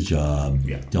do this job.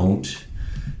 Yeah. Don't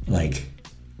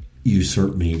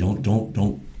usurp me.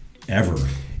 Don't ever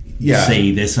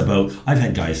say this about. I've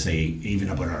had guys say even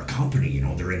about our company.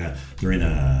 We're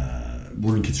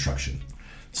in construction,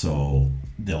 so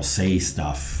they'll say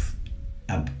stuff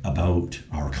about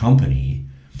our company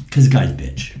because guys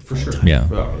bitch for sure. Yeah.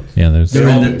 There's they're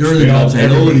in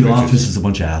the office is a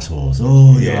bunch of assholes.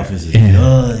 The office is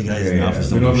the guys in the office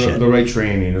don't know shit. The right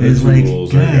training. It's like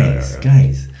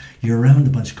guys. You're around a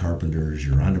bunch of carpenters.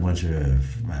 You're around a bunch of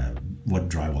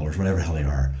drywallers, whatever the hell they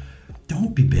are.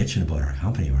 Don't be bitching about our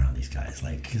company around these guys.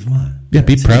 Like, come on. Yeah,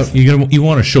 be proud. You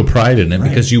want to show pride in it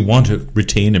because you want to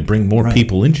retain and bring more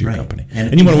people into your company,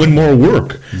 and you want to win more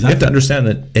work. Exactly. You have to understand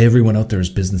that everyone out there is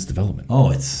business development.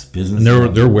 Oh, it's business.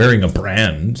 And they're wearing a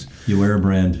brand. You wear a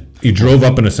brand. You drove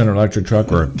up in a Center Electric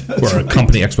truck or a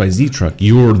company XYZ truck.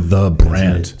 You're the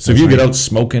brand. Right. So if you get out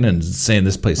smoking and saying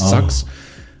this place sucks,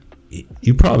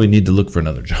 you probably need to look for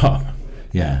another job.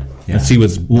 Yeah. And see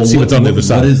what's on the other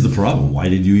side. What is the problem? Why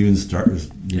did you even start?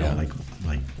 Do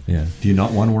you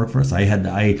not want to work for us? I had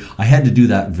to do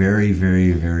that very,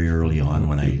 very, very early on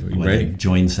when I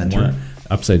joined Center.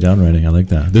 Upside down writing. I like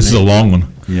that. This is a long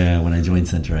one. Yeah, when I joined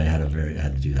Center, I had to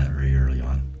do that very early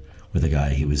on with a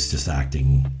guy. He was just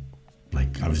acting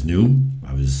like I was new.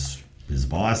 I was his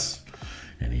boss,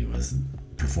 and he wasn't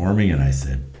performing. And I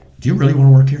said, "Do you really want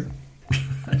to work here?"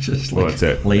 I just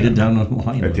laid it down on the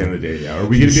line. At the end of the day, Are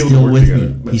we going to be able to work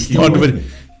together? He's still with me.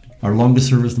 Our longest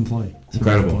service employee.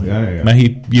 Incredible. Yeah. Now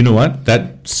you know what?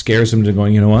 That scares him to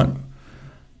going, you know what?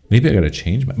 Maybe I got to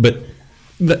change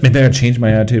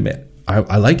my attitude.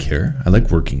 I like here. I like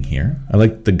working here. I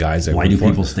like the guys I work for. Why do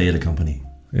people stay at a company?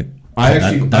 Yeah.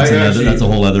 That's a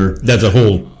whole other. That's a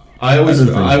whole I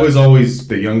was always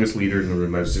the youngest leader in the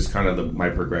room. I was just kind of my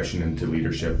progression into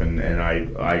leadership, and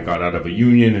I got out of a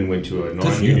union and went to a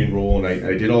non-union role, and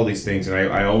I did all these things, and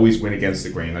I always went against the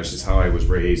grain. That's just how I was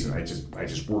raised, and I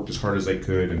just worked as hard as I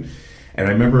could, and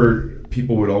I remember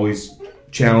people would always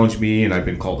challenge me, and I've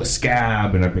been called a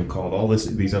scab, and I've been called all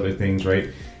these other things, right?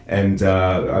 And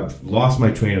I've lost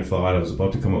my train of thought. I was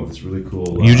about to come up with this really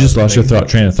cool. You just lost your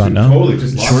train of thought now? Totally,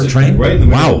 just lost Short it, train? right in the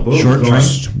middle of the boat. Short train?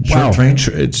 Wow. Short train?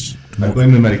 It's I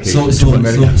blame the medication. So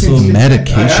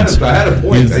medications. I had a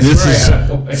point. I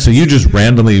had a point. So you just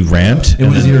randomly rant? It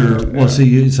was so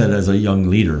you said as a young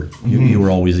leader, you were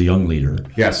always a young leader.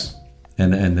 Yes.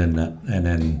 And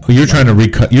then You're trying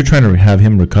to have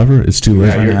him recover. It's too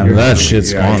late. you're That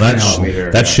shit's gone.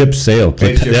 That ship sailed.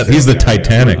 He's the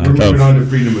Titanic. We're moving on to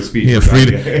freedom of speech. Yeah,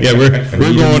 freedom. Yeah,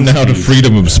 we're going now to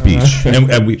freedom of speech.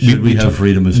 And we have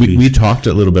freedom of speech? We talked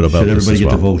a little bit about Should this everybody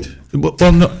as get well. to vote?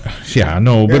 Well,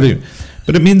 no, but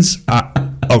it means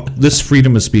this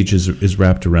freedom of speech is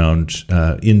wrapped around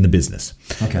in the business,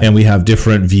 and we have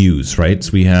different views, right?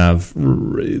 So we have,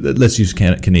 let's use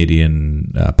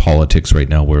Canadian politics right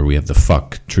now, where we have the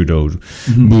fuck Trudeau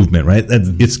movement, right?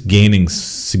 It's gaining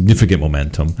significant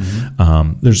momentum.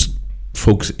 There's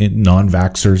folks,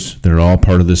 non-vaxxers, they're all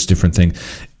part of this different thing,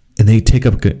 and they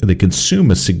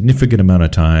consume a significant amount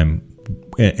of time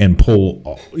and pull,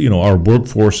 our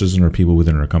workforces and our people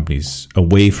within our companies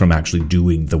away from actually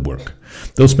doing the work.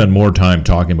 They'll spend more time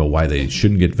talking about why they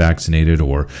shouldn't get vaccinated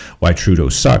or why Trudeau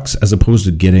sucks, as opposed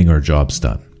to getting our jobs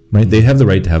done, right? They have the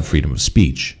right to have freedom of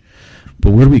speech.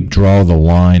 But where do we draw the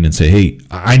line and say, hey,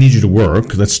 I need you to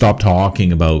work. Let's stop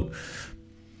talking about,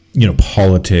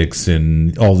 politics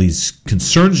and all these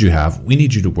concerns you have. We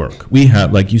need you to work. We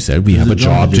have, like you said, we have a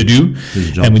job to do,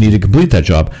 and we need to complete that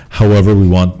job. However, we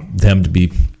want them to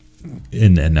be,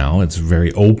 and now it's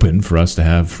very open for us to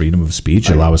have freedom of speech,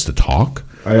 allow us to talk.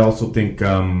 I also think,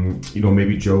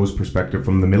 maybe Joe's perspective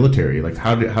from the military. Like,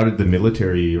 how did the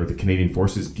military or the Canadian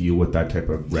Forces deal with that type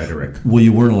of rhetoric? Well,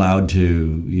 you weren't allowed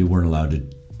to.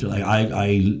 Like,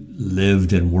 I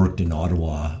lived and worked in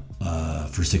Ottawa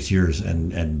for 6 years,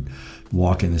 and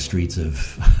walk in the streets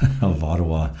of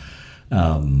Ottawa,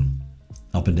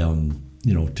 up and down,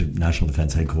 to National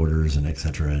Defense Headquarters and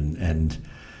etc. And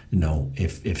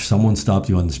if someone stopped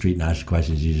you on the street and asked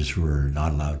questions, you just were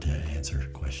not allowed to answer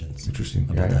questions. Interesting.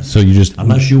 About that. So you just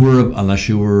unless you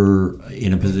were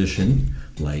in a position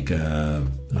like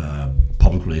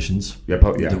public relations. There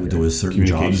was certain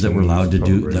jobs that were allowed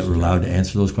to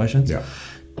answer those questions. Yeah.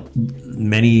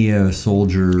 Many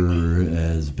soldier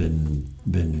has been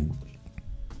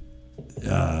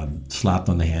slapped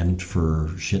on the hand for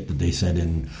shit that they said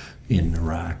in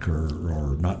Iraq,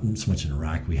 or not so much in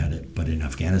Iraq, we had it, but in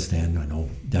Afghanistan, I know,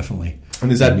 definitely.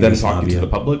 And is that them talking to the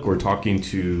public or talking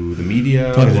to the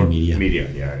media? Talking to the media. Media,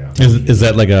 yeah. Is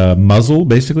that like a muzzle,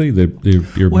 basically?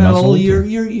 Your muzzle?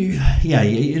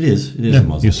 It is a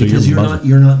muzzle. So because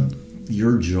you're not.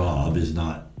 Your job is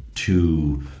not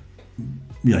to,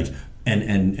 like,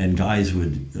 and guys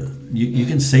would, you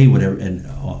can say whatever, and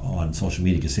on social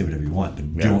media you can say whatever you want,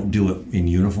 but don't do it in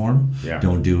uniform. Yeah.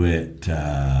 Don't do it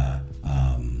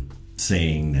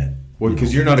saying that. Well,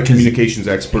 because you're not a communications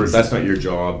expert. That's not your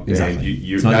job.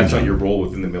 Exactly. And that's not your role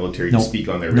within the military to speak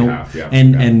on their behalf. Yeah.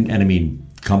 And I mean,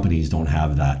 companies don't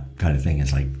have that kind of thing.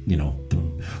 It's like,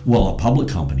 a public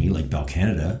company like Bell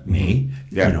Canada may,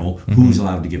 who's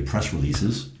allowed to give press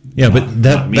releases. Yeah, but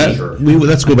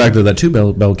let's go back to that too,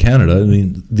 Bell Canada. I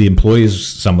mean, the employees,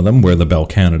 some of them wear the Bell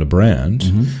Canada brand,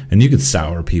 and you could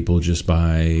sour people just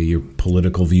by your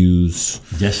political views.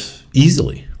 Yes,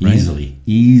 easily, right?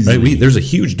 Easily. Right? There's a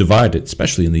huge divide,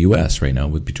 especially in the U.S. right now,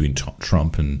 between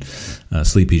Trump and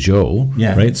Sleepy Joe.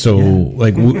 Yeah. Right. So,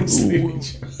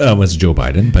 it's Joe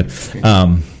Biden, but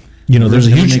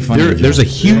there's a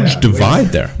huge divide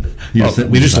there.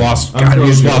 We just lost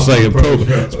like a pro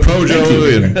Joe.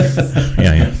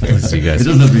 Yeah. Let's see, guys. It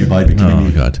doesn't have to be Biden.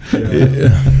 Oh God.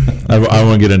 I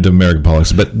won't get into American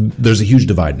politics, but there's a huge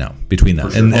divide now between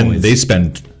that, and they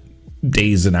spend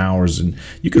days and hours, and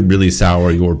you could really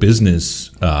sour your business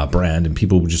brand, and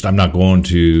people would I'm not going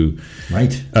to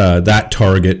that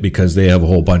Target because they have a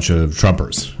whole bunch of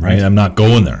Trumpers. Right. I'm not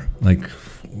going there. Like,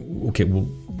 okay, well,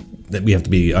 that we have to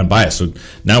be unbiased. So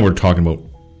now we're talking about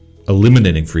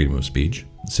eliminating freedom of speech,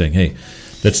 saying, hey,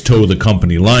 let's toe the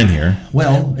company line here.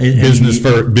 Well,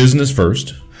 business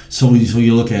first. So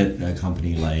you look at a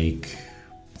company like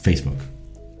Facebook.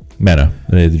 Meta,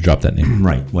 they dropped that name.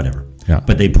 Right, whatever. Yeah.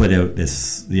 But they put out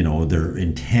this, their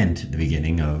intent at the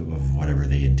beginning of whatever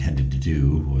they intended to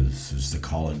do was a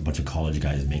bunch of college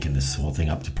guys making this whole thing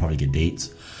up to probably get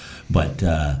dates. But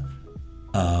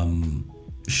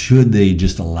should they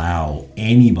just allow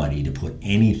anybody to put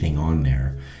anything on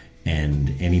there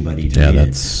and anybody to read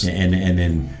that's... it? And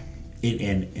then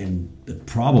and the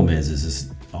problem is this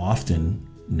often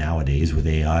nowadays with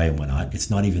AI and whatnot, it's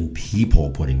not even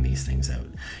people putting these things out.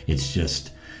 It's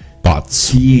just bots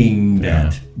seeing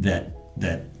that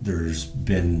there's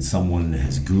been someone that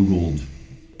has Googled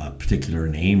a particular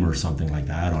name or something like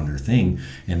that on their thing,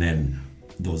 and then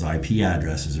those IP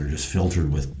addresses are just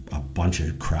filtered with a bunch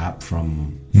of crap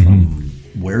from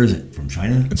where is it? From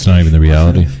China? It's not even the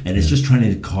reality. And it's just trying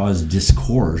to cause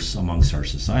discourse amongst our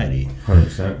society.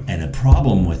 100%. And a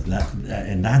problem with that,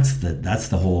 and that's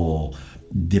the whole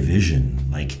division.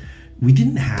 Like, we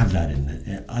didn't have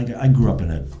that I grew up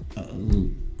in a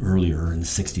earlier in the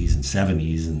 60s and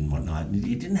 70s and whatnot.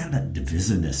 You didn't have that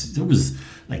divisiveness. There was,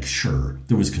 like, sure,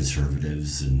 there was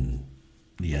conservatives, and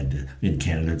you had in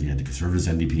Canada, you had the Conservatives,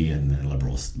 NDP, and the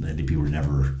Liberals. The NDP were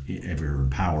never ever in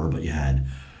power, but you had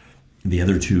the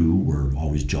other two were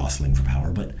always jostling for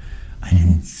power. But I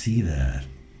didn't see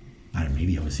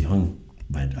maybe I was young,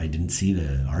 but I didn't see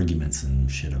the arguments and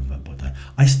shit about that.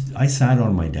 I sat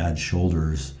on my dad's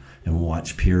shoulders and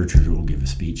watched Pierre Trudeau give a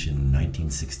speech in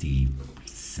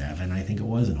 1967, I think it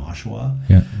was, in Oshawa.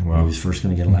 Yeah, when he was first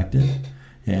going to get elected.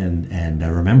 And I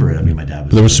remember it. I mean, my dad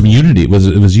was... There was some unity. It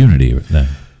was unity then.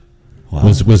 Well,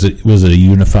 was it a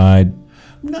unified...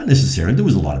 Not necessarily. There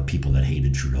was a lot of people that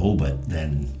hated Trudeau, but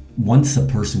then once a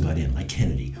person got in, like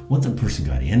Kennedy,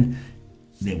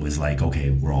 it was like, okay,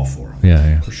 we're all for him.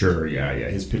 Yeah. For sure, yeah.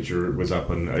 His picture was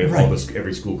up on Right.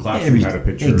 every school classroom had a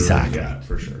picture. Exactly. Yeah,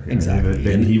 for sure. Yeah. Exactly.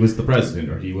 Then he was the president,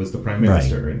 or he was the prime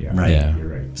minister. Right. And Right. Yeah. You're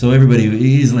right. So everybody,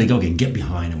 he's like, okay, get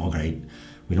behind him. Okay,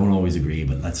 we don't always agree,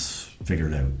 but let's figure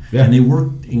it out. Yeah. And they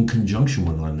worked in conjunction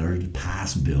with one another to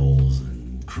pass bills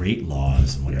and create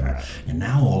laws and whatever. Yeah. And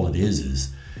now all it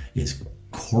is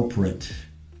corporate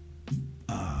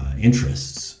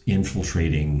interests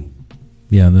infiltrating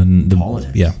the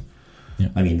politics. Yeah.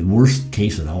 I mean, the worst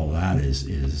case of all of that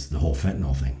is the whole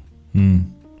fentanyl thing.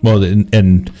 Well,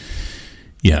 and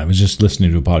I was just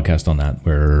listening to a podcast on that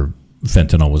where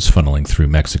fentanyl was funneling through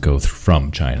Mexico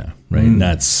from China, right? And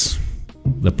that's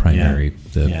the primary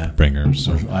bringer.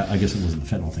 So I guess it wasn't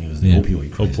the fentanyl thing; it was the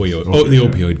opioid crisis. The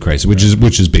opioid crisis,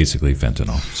 which is basically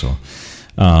fentanyl.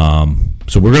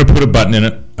 So we're going to put a button in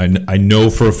it. I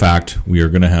know for a fact we are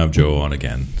going to have Joe on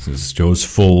again, because Joe's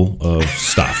full of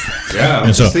stuff. Yeah, I and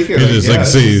was so just thinking,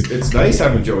 it's nice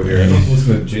having Joe here. I don't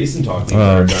listen to Jason talking.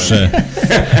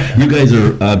 You guys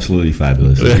are absolutely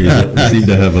fabulous. You seem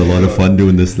to have a lot of fun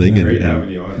doing this thing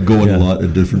and going a lot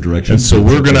in different directions. And so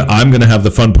I'm gonna have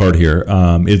the fun part here.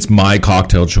 It's my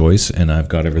cocktail choice, and I've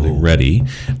got everything ready.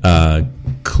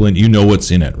 Clint, you know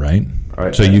what's in it, right?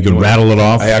 So you can rattle it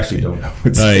off. I actually don't know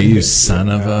what's in it. You son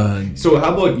of a... So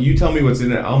how about you tell me what's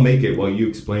in it? I'll make it while you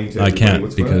explain to everybody I can't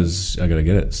what's because I got to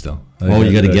get it still. You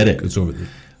got to get it. It's over there.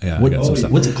 Yeah, I got some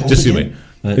stuff. What's it called Just again?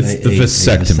 It's the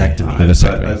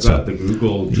vasectomy. I've got the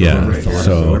Google.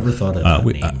 Whoever thought of that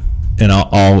name. And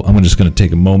I'm just going to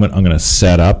take a moment. I'm going to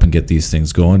set up and get these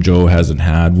things going. Joe hasn't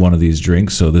had one of these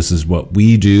drinks, so this is what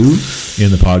we do in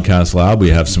the podcast lab. We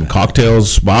have some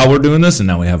cocktails while we're doing this, and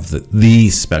now we have the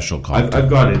special cocktail.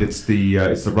 I've got it. It's the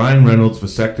Ryan Reynolds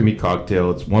Vasectomy cocktail.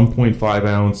 It's 1.5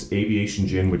 ounce aviation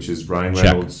gin, which is Ryan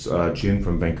Reynolds gin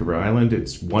from Vancouver Island.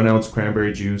 It's 1 ounce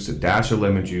cranberry juice, a dash of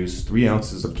lemon juice, 3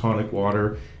 ounces of tonic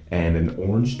water, and an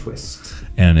orange twist.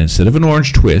 And instead of an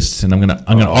orange twist, and I'm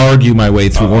gonna argue my way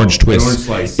through orange twist. An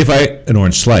orange slice. An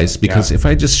orange slice, because if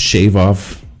I just shave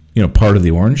off, part of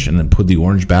the orange and then put the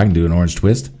orange back and do an orange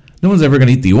twist, no one's ever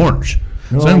gonna eat the orange.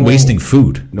 So I'm wasting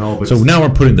food. But now we're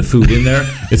putting the food in there.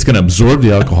 It's gonna absorb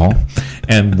the alcohol,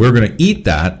 and we're gonna eat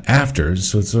that after.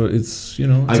 So it's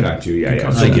I got you. Yeah.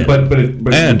 I get but in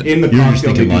the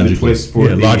cocktail, they do the twist for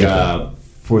the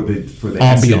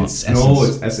ambiance.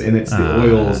 Essence. It's the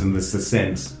oils and the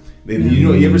scent.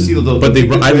 You ever see the but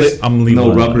I'm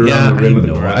leaving rub it around the rim of the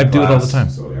glass. I do it all the time.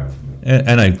 So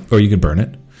or you can burn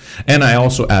it. And I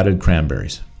also added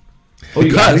cranberries. Oh,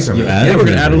 you got it? We're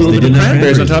gonna add a little bit of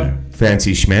cranberries on top.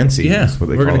 Fancy schmancy. Yeah,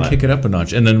 we're gonna kick it up a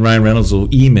notch. And then Ryan Reynolds will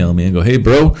email me and go, "Hey,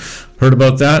 bro, heard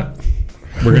about that?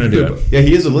 We're going to do it." Yeah,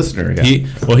 he is a listener. Yeah.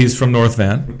 He's from North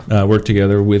Van. Worked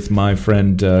together with my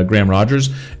friend Graham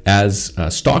Rogers as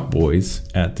stock boys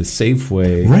at the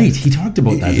Safeway. Right, he talked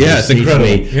about that. Yeah, it's incredible.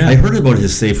 Yeah. I heard about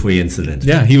his Safeway incident.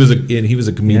 Yeah, he was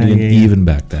a comedian even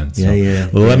back then. So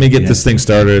let me get this thing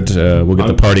started. We'll get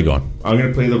the party going. I'm going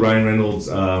to play the Ryan Reynolds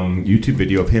YouTube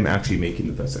video of him actually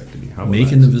making the vasectomy.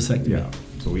 Making the vasectomy? Yeah.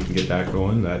 So we can get that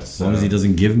going. That's as long as he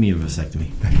doesn't give me a vasectomy.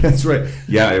 That's right.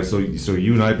 Yeah. So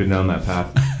you and I have been down that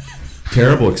path.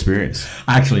 Terrible experience.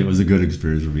 Actually, it was a good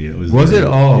experience for me. Was it?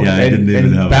 Oh, yeah. I didn't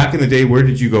even have back in the day, where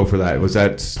did you go for that? Was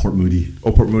that Port Moody?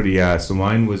 Oh, Port Moody. Yeah. So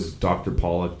mine was Dr.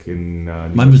 Pollock in.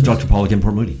 Mine was Dr. Pollock in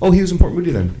Port Moody. Oh, he was in Port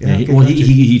Moody then. Yeah. Okay,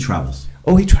 He travels.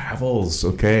 Oh, he travels.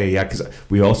 Okay, yeah. Because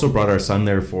we also brought our son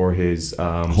there for his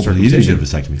Hopefully, he didn't get a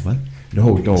vasectomy. What?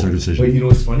 No. Circumcision. But you know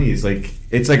what's funny is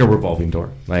it's like a revolving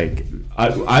door. Like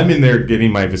I'm in there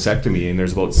getting my vasectomy, and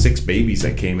there's about 6 babies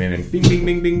that came in and bing, bing,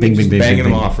 bing, bing, Bing, just bing, banging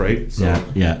bing, them bing. off, right? So,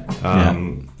 Yeah.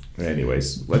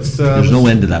 Anyways, let's. There's no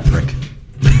end to that prick.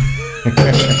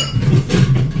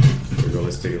 Here we go.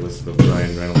 Let's take a listen to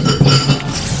Ryan Reynolds.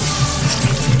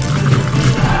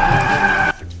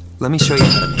 Let me show you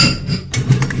how to make it.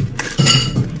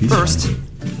 First,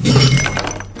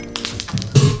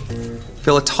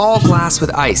 fill a tall glass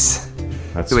with ice.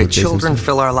 That's The way what Jason's children doing.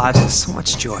 fill our lives with so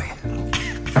much joy.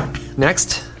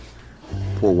 Next,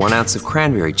 pour 1 ounce of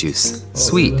cranberry juice.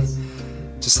 Sweet,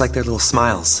 just like their little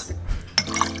smiles.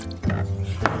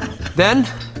 Then,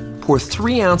 pour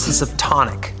 3 ounces of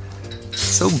tonic.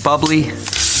 So bubbly.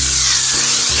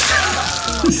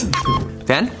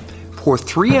 Then, pour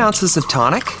 3 ounces of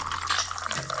tonic.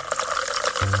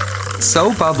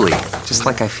 So bubbly, just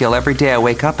like I feel every day I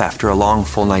wake up after a long,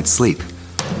 full night's sleep.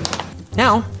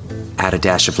 Now, add a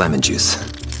dash of lemon juice.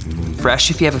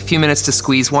 Fresh if you have a few minutes to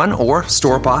squeeze one, or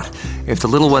store-bought if the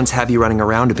little ones have you running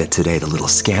around a bit today, the little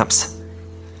scamps.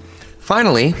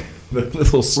 Finally,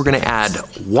 we're gonna add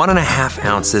 1.5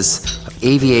 ounces of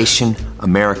Aviation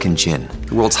American Gin,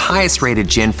 the world's highest rated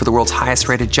gin for the world's highest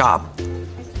rated job.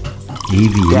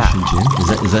 Aviation gin?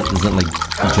 Is that like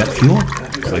jet fuel?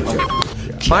 It's like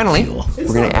Finally,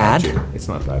 we're gonna add it's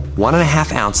not bad.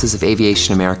 1.5 ounces of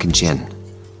Aviation American Gin.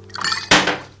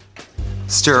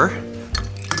 Stir.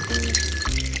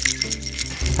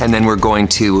 And then we're going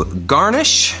to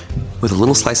garnish with a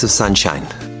little slice of sunshine.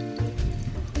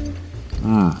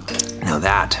 Now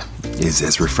that is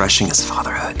as refreshing as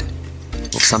fatherhood.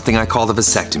 Well, something I call the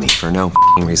vasectomy for no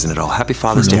f***ing reason at all. Happy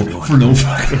Father's Day, everyone. For no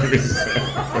fucking reason.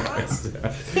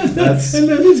 And then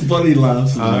his buddy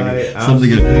laughs. I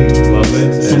Something love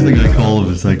it. Something I call a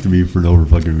vasectomy for no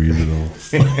fucking reason at all.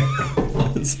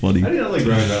 It's funny. I didn't like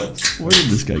Ryan Reynolds. Where did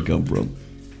this guy come from?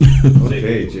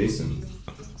 Okay, Jason.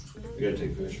 You gotta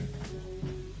take a picture.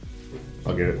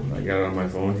 I'll get it. I got it on my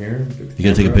phone here. You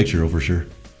gotta take a picture, for sure.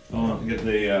 Oh, get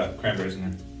the cranberries in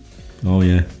there. Oh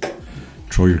yeah.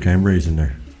 Throw your cranberries in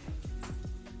there.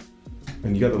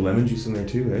 And you got the lemon juice in there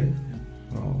too,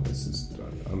 eh? Oh,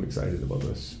 I'm excited about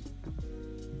this.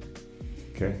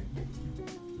 Okay.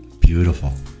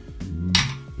 Beautiful.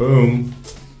 Boom.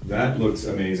 That looks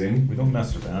amazing. We don't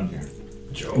mess around here.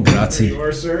 Joe, Grazie. there you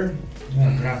are, sir.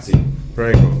 Yeah, grazie.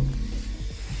 Prego.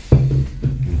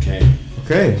 Okay.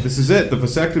 Okay, this is it. The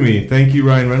vasectomy. Thank you,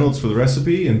 Ryan Reynolds, for the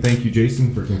recipe, and thank you,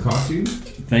 Jason, for concocting.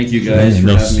 Thank you guys for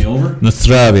having me over.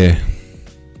 Nastrawie.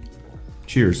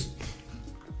 Cheers.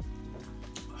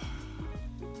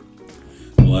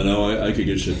 Well, I know I could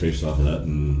get shit faced off of that,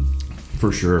 and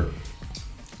For sure.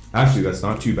 Actually, that's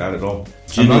not too bad at all.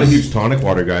 Gin I'm not a is- huge tonic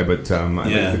water guy, but I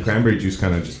Yeah. think the cranberry juice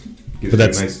kind of just gives But it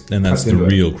that's a nice. that's cut the into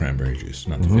it. real cranberry juice,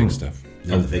 not the fake stuff.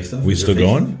 the fake stuff. We still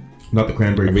going? Not the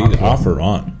cranberry. Are we cocktail. off or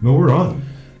on? No, we're on.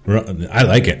 I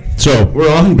like it. So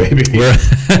We're on, baby.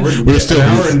 we're still. an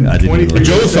hour and I didn't 23 even-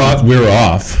 Joe minutes thought we were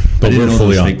off, but we're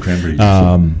fully on. Fake cranberry juice.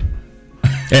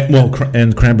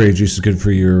 And cranberry juice is good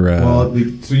for your.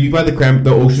 So you buy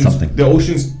the Something. the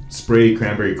ocean's spray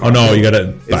cranberry. Oh no, you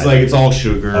gotta. It's like it's all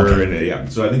sugar and yeah.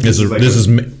 So I think This is like this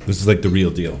is like the real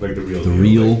deal. like the real The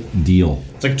real deal.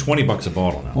 It's like $20 a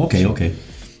bottle now. Okay.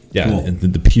 Yeah, Cool. and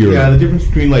the pure. Yeah, the difference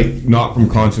between like not from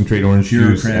concentrate orange Pure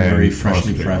juice cranberry, and freshly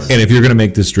concentrate pressed. orange. And if you're gonna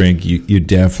make this drink, you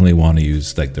definitely want to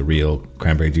use like the real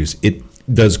cranberry juice. It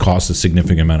does cost a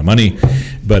significant amount of money,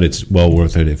 but it's well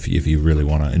worth it if you really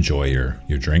want to enjoy your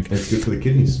drink. It's good for the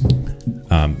kidneys.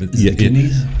 The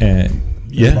kidneys?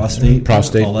 Yeah,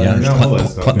 prostate, all that yeah, other stuff. All that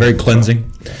stuff, very yeah.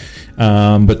 cleansing.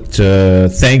 But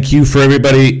thank you for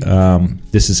everybody.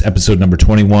 This is episode number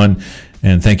 21,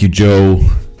 and thank you, Joe.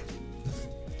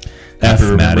 Happy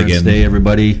Remembrance Day,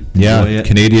 everybody. Yeah, Enjoy it.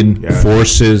 Canadian Yeah.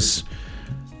 Forces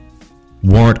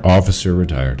warrant officer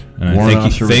retired. And Warrant I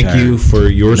officer thank you retired. for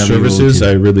your WOT. services.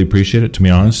 I really appreciate it. To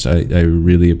be honest, I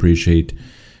really appreciate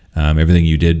everything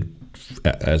you did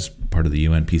as part of the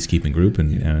UN peacekeeping group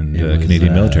and It was,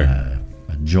 Canadian military. A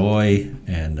joy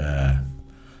and a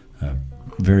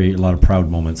lot of proud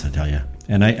moments, I tell you.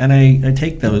 And I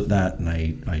take that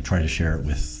and I try to share it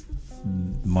with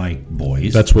my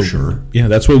boys. That's what, for sure. Yeah,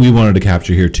 that's what we wanted to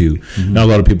capture here too. Not a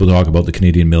lot of people talk about the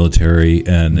Canadian military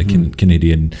and the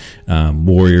Canadian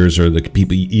warriors, or the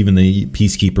people, even the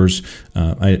peacekeepers.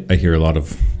 I hear a lot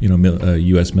of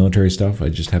U.S. military stuff. I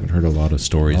just haven't heard a lot of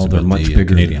stories Oh, about they're much the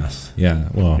bigger Canadian. than us. Yeah,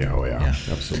 well, Yeah,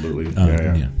 absolutely.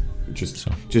 yeah.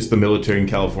 Just the military in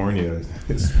California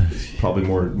is probably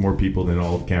more people than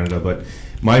all of Canada. But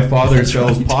my father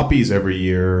sells poppies every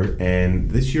year, and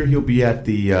this year he'll be at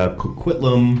the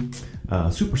Coquitlam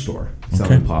Superstore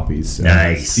selling poppies.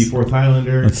 Nice. Seaforth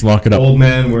Highlander. Let's lock it up. Old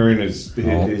man wearing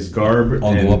his garb.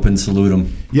 I'll go up and salute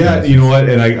him. Yeah, you know what?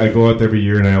 And I go out there every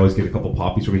year, and I always get a couple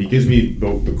poppies from him. He gives me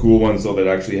the cool ones, though, that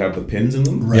actually have the pins in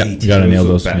them. Right. Yeah, you got to nail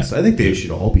those. Best. Yeah. I think they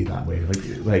should all be that way.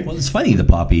 Like Well, it's funny. The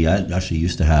poppy actually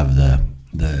used to have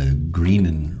the green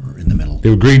in the middle. They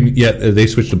were green. Yeah, they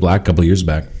switched to black a couple of years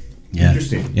back. Yeah.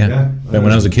 interesting. Yeah. But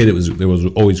when I was a kid, there was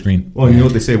always green. Well, you know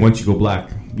what they say: once you go black,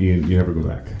 you never go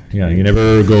back. Yeah, you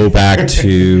never go back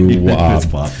to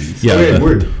With poppies. yeah.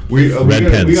 Okay, we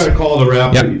pens. got to call it a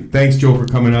wrap. Yep. Thanks, Joe, for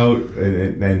coming out,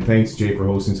 and thanks, Jay, for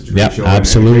hosting such a great Yep, show.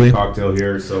 absolutely. And a great cocktail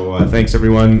here. So thanks,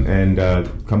 everyone, and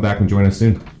come back and join us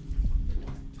soon.